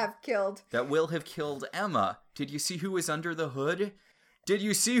will have killed. That will have killed Emma. Did you see who was under the hood? Did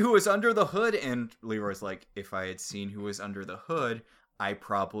you see who was under the hood? And Leroy's like, if I had seen who was under the hood, I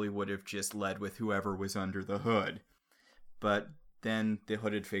probably would have just led with whoever was under the hood. But then the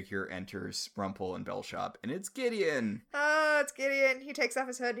hooded figure enters Rumple and Bellshop, and it's Gideon. Oh, it's Gideon. He takes off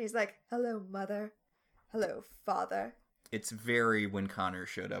his hood and he's like, hello, mother. Hello, father. It's very when Connor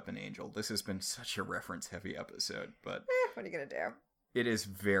showed up in Angel. This has been such a reference-heavy episode, but... What are you gonna do? It is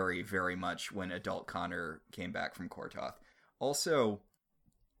very, very much when adult Connor came back from Kortoth. Also,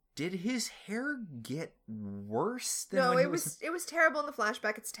 did his hair get worse than No, when it was terrible in the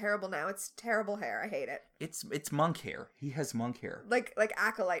flashback. It's terrible now. It's terrible hair. I hate it. It's monk hair. He has monk hair. Like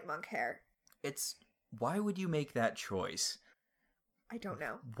acolyte monk hair. It's... Why would you make that choice? I don't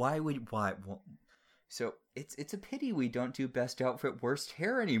know. Why? Well, so, it's a pity we don't do best outfit, worst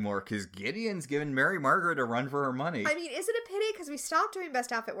hair anymore, because Gideon's given Mary Margaret a run for her money. I mean, is it a pity? Because we stopped doing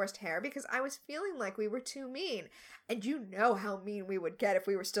best outfit, worst hair, because I was feeling like we were too mean. And you know how mean we would get if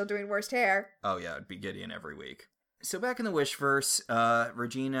we were still doing worst hair. Oh yeah, it'd be Gideon every week. So back in the Wishverse,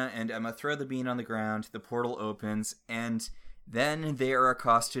 Regina and Emma throw the bean on the ground, the portal opens, and then they are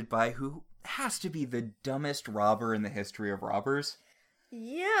accosted by who has to be the dumbest robber in the history of robbers.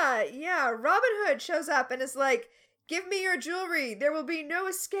 Yeah. Robin Hood shows up and is like, give me your jewelry. There will be no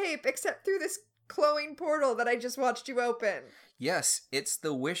escape except through this glowing portal that I just watched you open. Yes, it's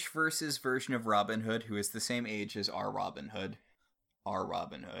the Wishverse's version of Robin Hood, who is the same age as our Robin Hood. Our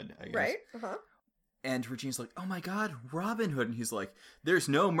Robin Hood, I guess. Right? Uh-huh. And Regina's like, oh my god, Robin Hood. And he's like, there's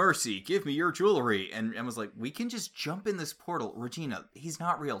no mercy. Give me your jewelry. And Emma's like, we can just jump in this portal. Regina, he's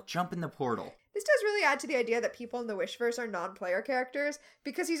not real. Jump in the portal. This does really add to the idea that people in the Wishverse are non-player characters,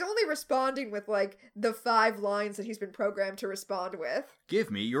 because he's only responding with, like, the 5 lines that he's been programmed to respond with. Give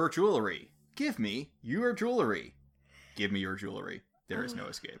me your jewelry. Give me your jewelry. Give me your jewelry. There is no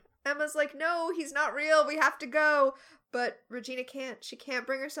escape. Emma's like, no, he's not real. We have to go. But Regina can't. She can't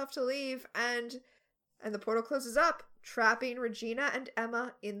bring herself to leave. And the portal closes up, trapping Regina and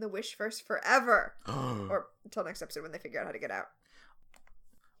Emma in the Wishverse forever. Or until next episode when they figure out how to get out.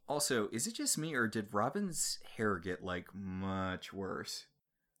 Also, is it just me, or did Robin's hair get, like, much worse?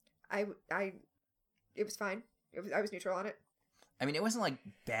 It was fine. I was neutral on it. I mean, it wasn't, like,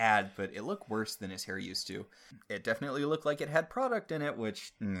 bad, but it looked worse than his hair used to. It definitely looked like it had product in it,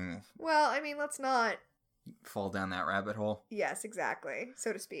 which... Well, I mean, let's not... fall down that rabbit hole. Yes, exactly.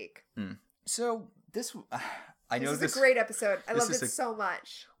 So to speak. So, this... I know this is a great episode. I loved it so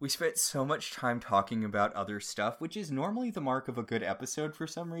much. We spent so much time talking about other stuff, which is normally the mark of a good episode for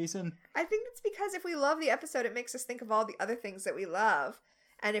some reason. I think it's because if we love the episode, it makes us think of all the other things that we love.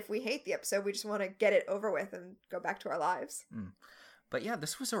 And if we hate the episode, we just want to get it over with and go back to our lives. But yeah,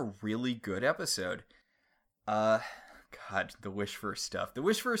 this was a really good episode. God, the Wishverse stuff. The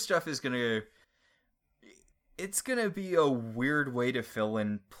Wishverse stuff is gonna... It's gonna be a weird way to fill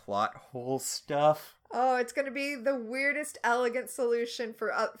in plot hole stuff. Oh, it's going to be the weirdest, elegant solution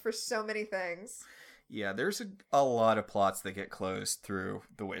for so many things. Yeah, there's a lot of plots that get closed through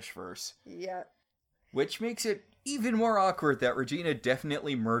the Wishverse. Yeah. Which makes it even more awkward that Regina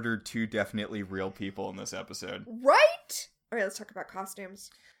definitely murdered 2 definitely real people in this episode. Right? All right, let's talk about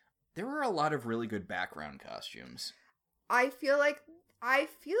costumes. There were a lot of really good background costumes. I feel like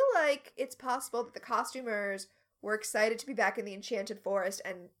it's possible that the costumers were excited to be back in the Enchanted Forest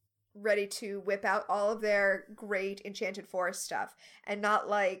and ready to whip out all of their great Enchanted Forest stuff, and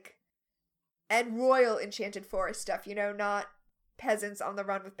royal Enchanted Forest stuff, not peasants on the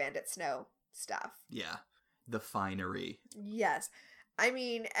run with Bandit Snow stuff. Yeah, the finery. Yes. I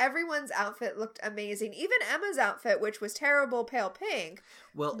mean, everyone's outfit looked amazing. Even Emma's outfit, which was terrible pale pink,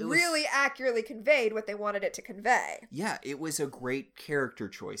 really accurately conveyed what they wanted it to convey. Yeah, it was a great character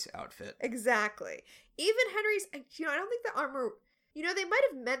choice outfit. Exactly. Even Henry's, I don't think the armor... they might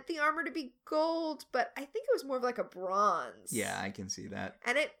have meant the armor to be gold, but I think it was more of like a bronze. Yeah, I can see that.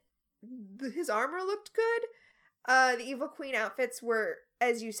 And his armor looked good. The Evil Queen outfits were,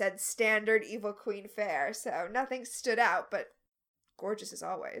 as you said, standard Evil Queen fare, so nothing stood out, but gorgeous as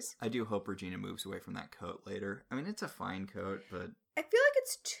always. I do hope Regina moves away from that coat later. I mean, it's a fine coat, but... I feel like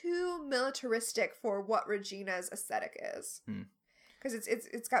it's too militaristic for what Regina's aesthetic is. Because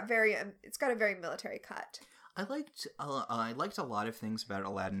it's got a very military cut. I liked a lot of things about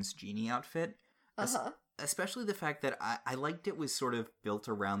Aladdin's genie outfit. Especially the fact that I liked it was sort of built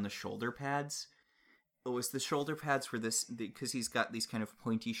around the shoulder pads. It was the shoulder pads for this, because he's got these kind of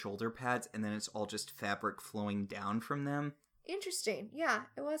pointy shoulder pads, and then it's all just fabric flowing down from them. Interesting. Yeah,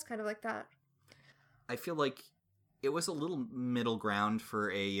 it was kind of like that. I feel like it was a little middle ground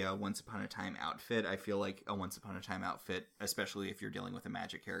for a Once Upon a Time outfit. I feel like a Once Upon a Time outfit, especially if you're dealing with a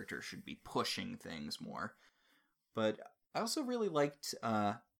magic character, should be pushing things more. But I also really liked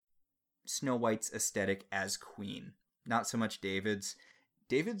Snow White's aesthetic as queen. Not so much David's.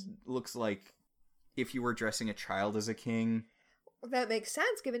 David looks like if you were dressing a child as a king. That makes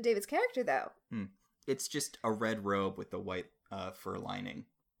sense, given David's character, though. It's just a red robe with a white fur lining.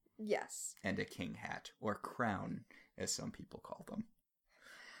 Yes. And a king hat, or crown, as some people call them.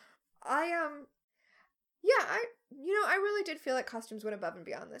 I really did feel like costumes went above and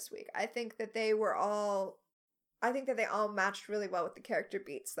beyond this week. I think that they all matched really well with the character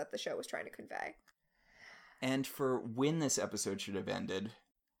beats that the show was trying to convey. And for when this episode should have ended,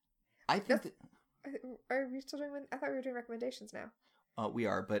 I think Are we still doing... I thought we were doing recommendations now. We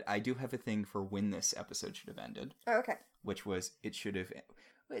are, but I do have a thing for when this episode should have ended. Oh, okay. Which was, it should have...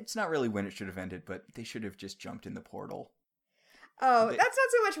 It's not really when it should have ended, but they should have just jumped in the portal. Oh, that's not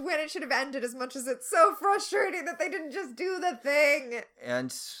so much when it should have ended as much as it's so frustrating that they didn't just do the thing.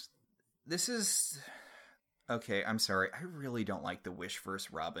 And this is... Okay, I'm sorry. I really don't like the Wish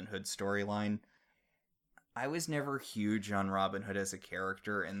vs. Robin Hood storyline. I was never huge on Robin Hood as a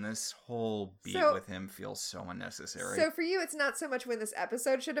character, and this whole beat with him feels so unnecessary. So for you, it's not so much when this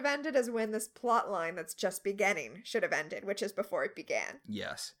episode should have ended as when this plot line that's just beginning should have ended, which is before it began.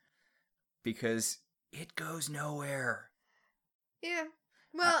 Yes. Because it goes nowhere. Yeah.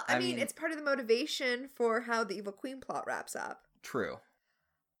 Well, I mean, it's part of the motivation for how the Evil Queen plot wraps up. True.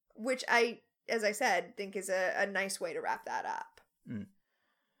 Which as I said, think is a nice way to wrap that up.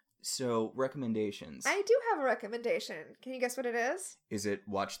 So, recommendations. I do have a recommendation. Can you guess what it is? Is it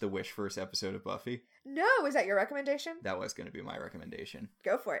watch the Wish first episode of Buffy? No, is that your recommendation? That was going to be my recommendation.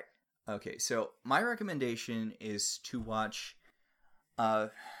 Go for it. Okay, so my recommendation is to watch, to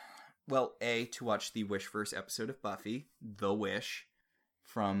watch the Wish first episode of Buffy, The Wish,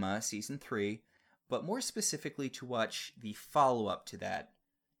 from season 3, but more specifically to watch the follow-up to that,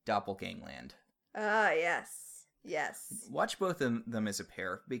 Doppelgangland. Yes. Yes. Watch both of them as a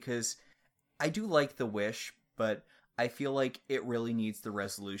pair, because I do like The Wish, but I feel like it really needs the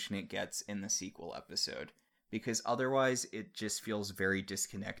resolution it gets in the sequel episode, because otherwise it just feels very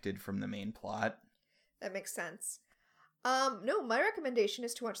disconnected from the main plot. That makes sense. No, my recommendation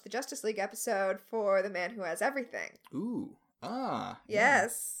is to watch the Justice League episode for The Man Who Has Everything. Ooh.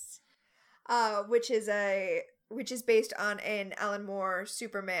 Yes. Yeah. Which is based on an Alan Moore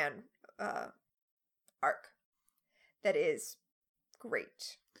Superman arc. That is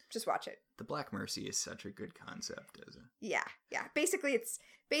great. Just watch it. The Black Mercy is such a good concept, isn't it? Yeah. Basically it's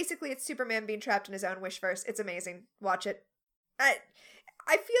Superman being trapped in his own wishverse. It's amazing. Watch it. I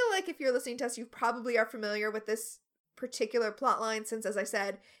feel like if you're listening to us, you probably are familiar with this particular plotline, since, as I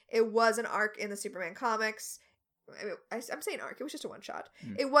said, it was an arc in the Superman comics. I'm saying arc. It was just a one shot.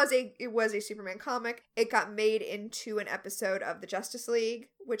 It was a Superman comic. It got made into an episode of the Justice League,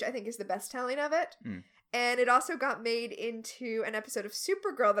 which I think is the best telling of it. And it also got made into an episode of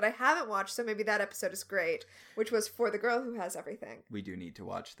Supergirl that I haven't watched, so maybe that episode is great, which was For the Girl Who Has Everything. We do need to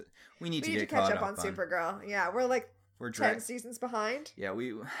watch that. We need to catch up on Supergirl. Yeah, we're 10 seasons behind. Yeah,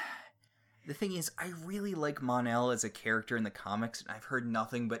 the thing is, I really like Mon-El as a character in the comics, and I've heard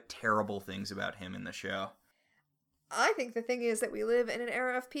nothing but terrible things about him in the show. I think the thing is that we live in an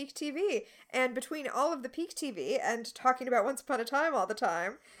era of peak TV, and between all of the peak TV and talking about Once Upon a Time all the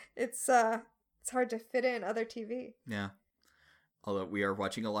time, it's hard to fit in other TV. Yeah. Although we are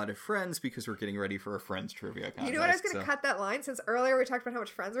watching a lot of Friends because we're getting ready for a Friends trivia contest. You know what? I was going to cut that line, since earlier we talked about how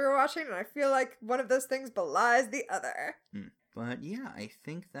much Friends we were watching, and I feel like one of those things belies the other. But yeah, I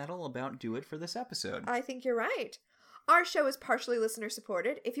think that'll about do it for this episode. I think you're right. Our show is partially listener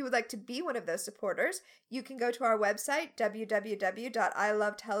supported. If you would like to be one of those supporters, you can go to our website,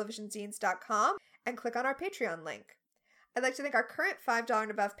 www.ilovetelevisionzines.com, and click on our Patreon link. I'd like to thank our current $5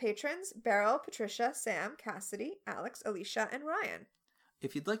 and above patrons, Beryl, Patricia, Sam, Cassidy, Alex, Alicia, and Ryan.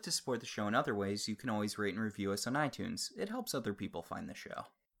 If you'd like to support the show in other ways, you can always rate and review us on iTunes. It helps other people find the show.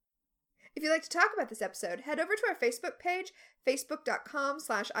 If you'd like to talk about this episode, head over to our Facebook page,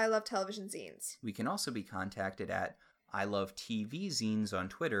 facebook.com/ilovetelevisionzines. We can also be contacted at ilovetvzines on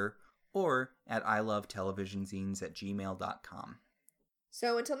Twitter, or at ilovetelevisionzines@gmail.com.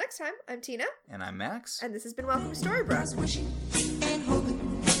 So until next time, I'm Tina. And I'm Max. And this has been Welcome to Storybrooke. Wishing and hoping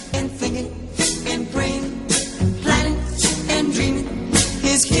and thinking and praying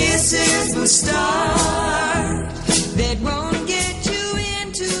star.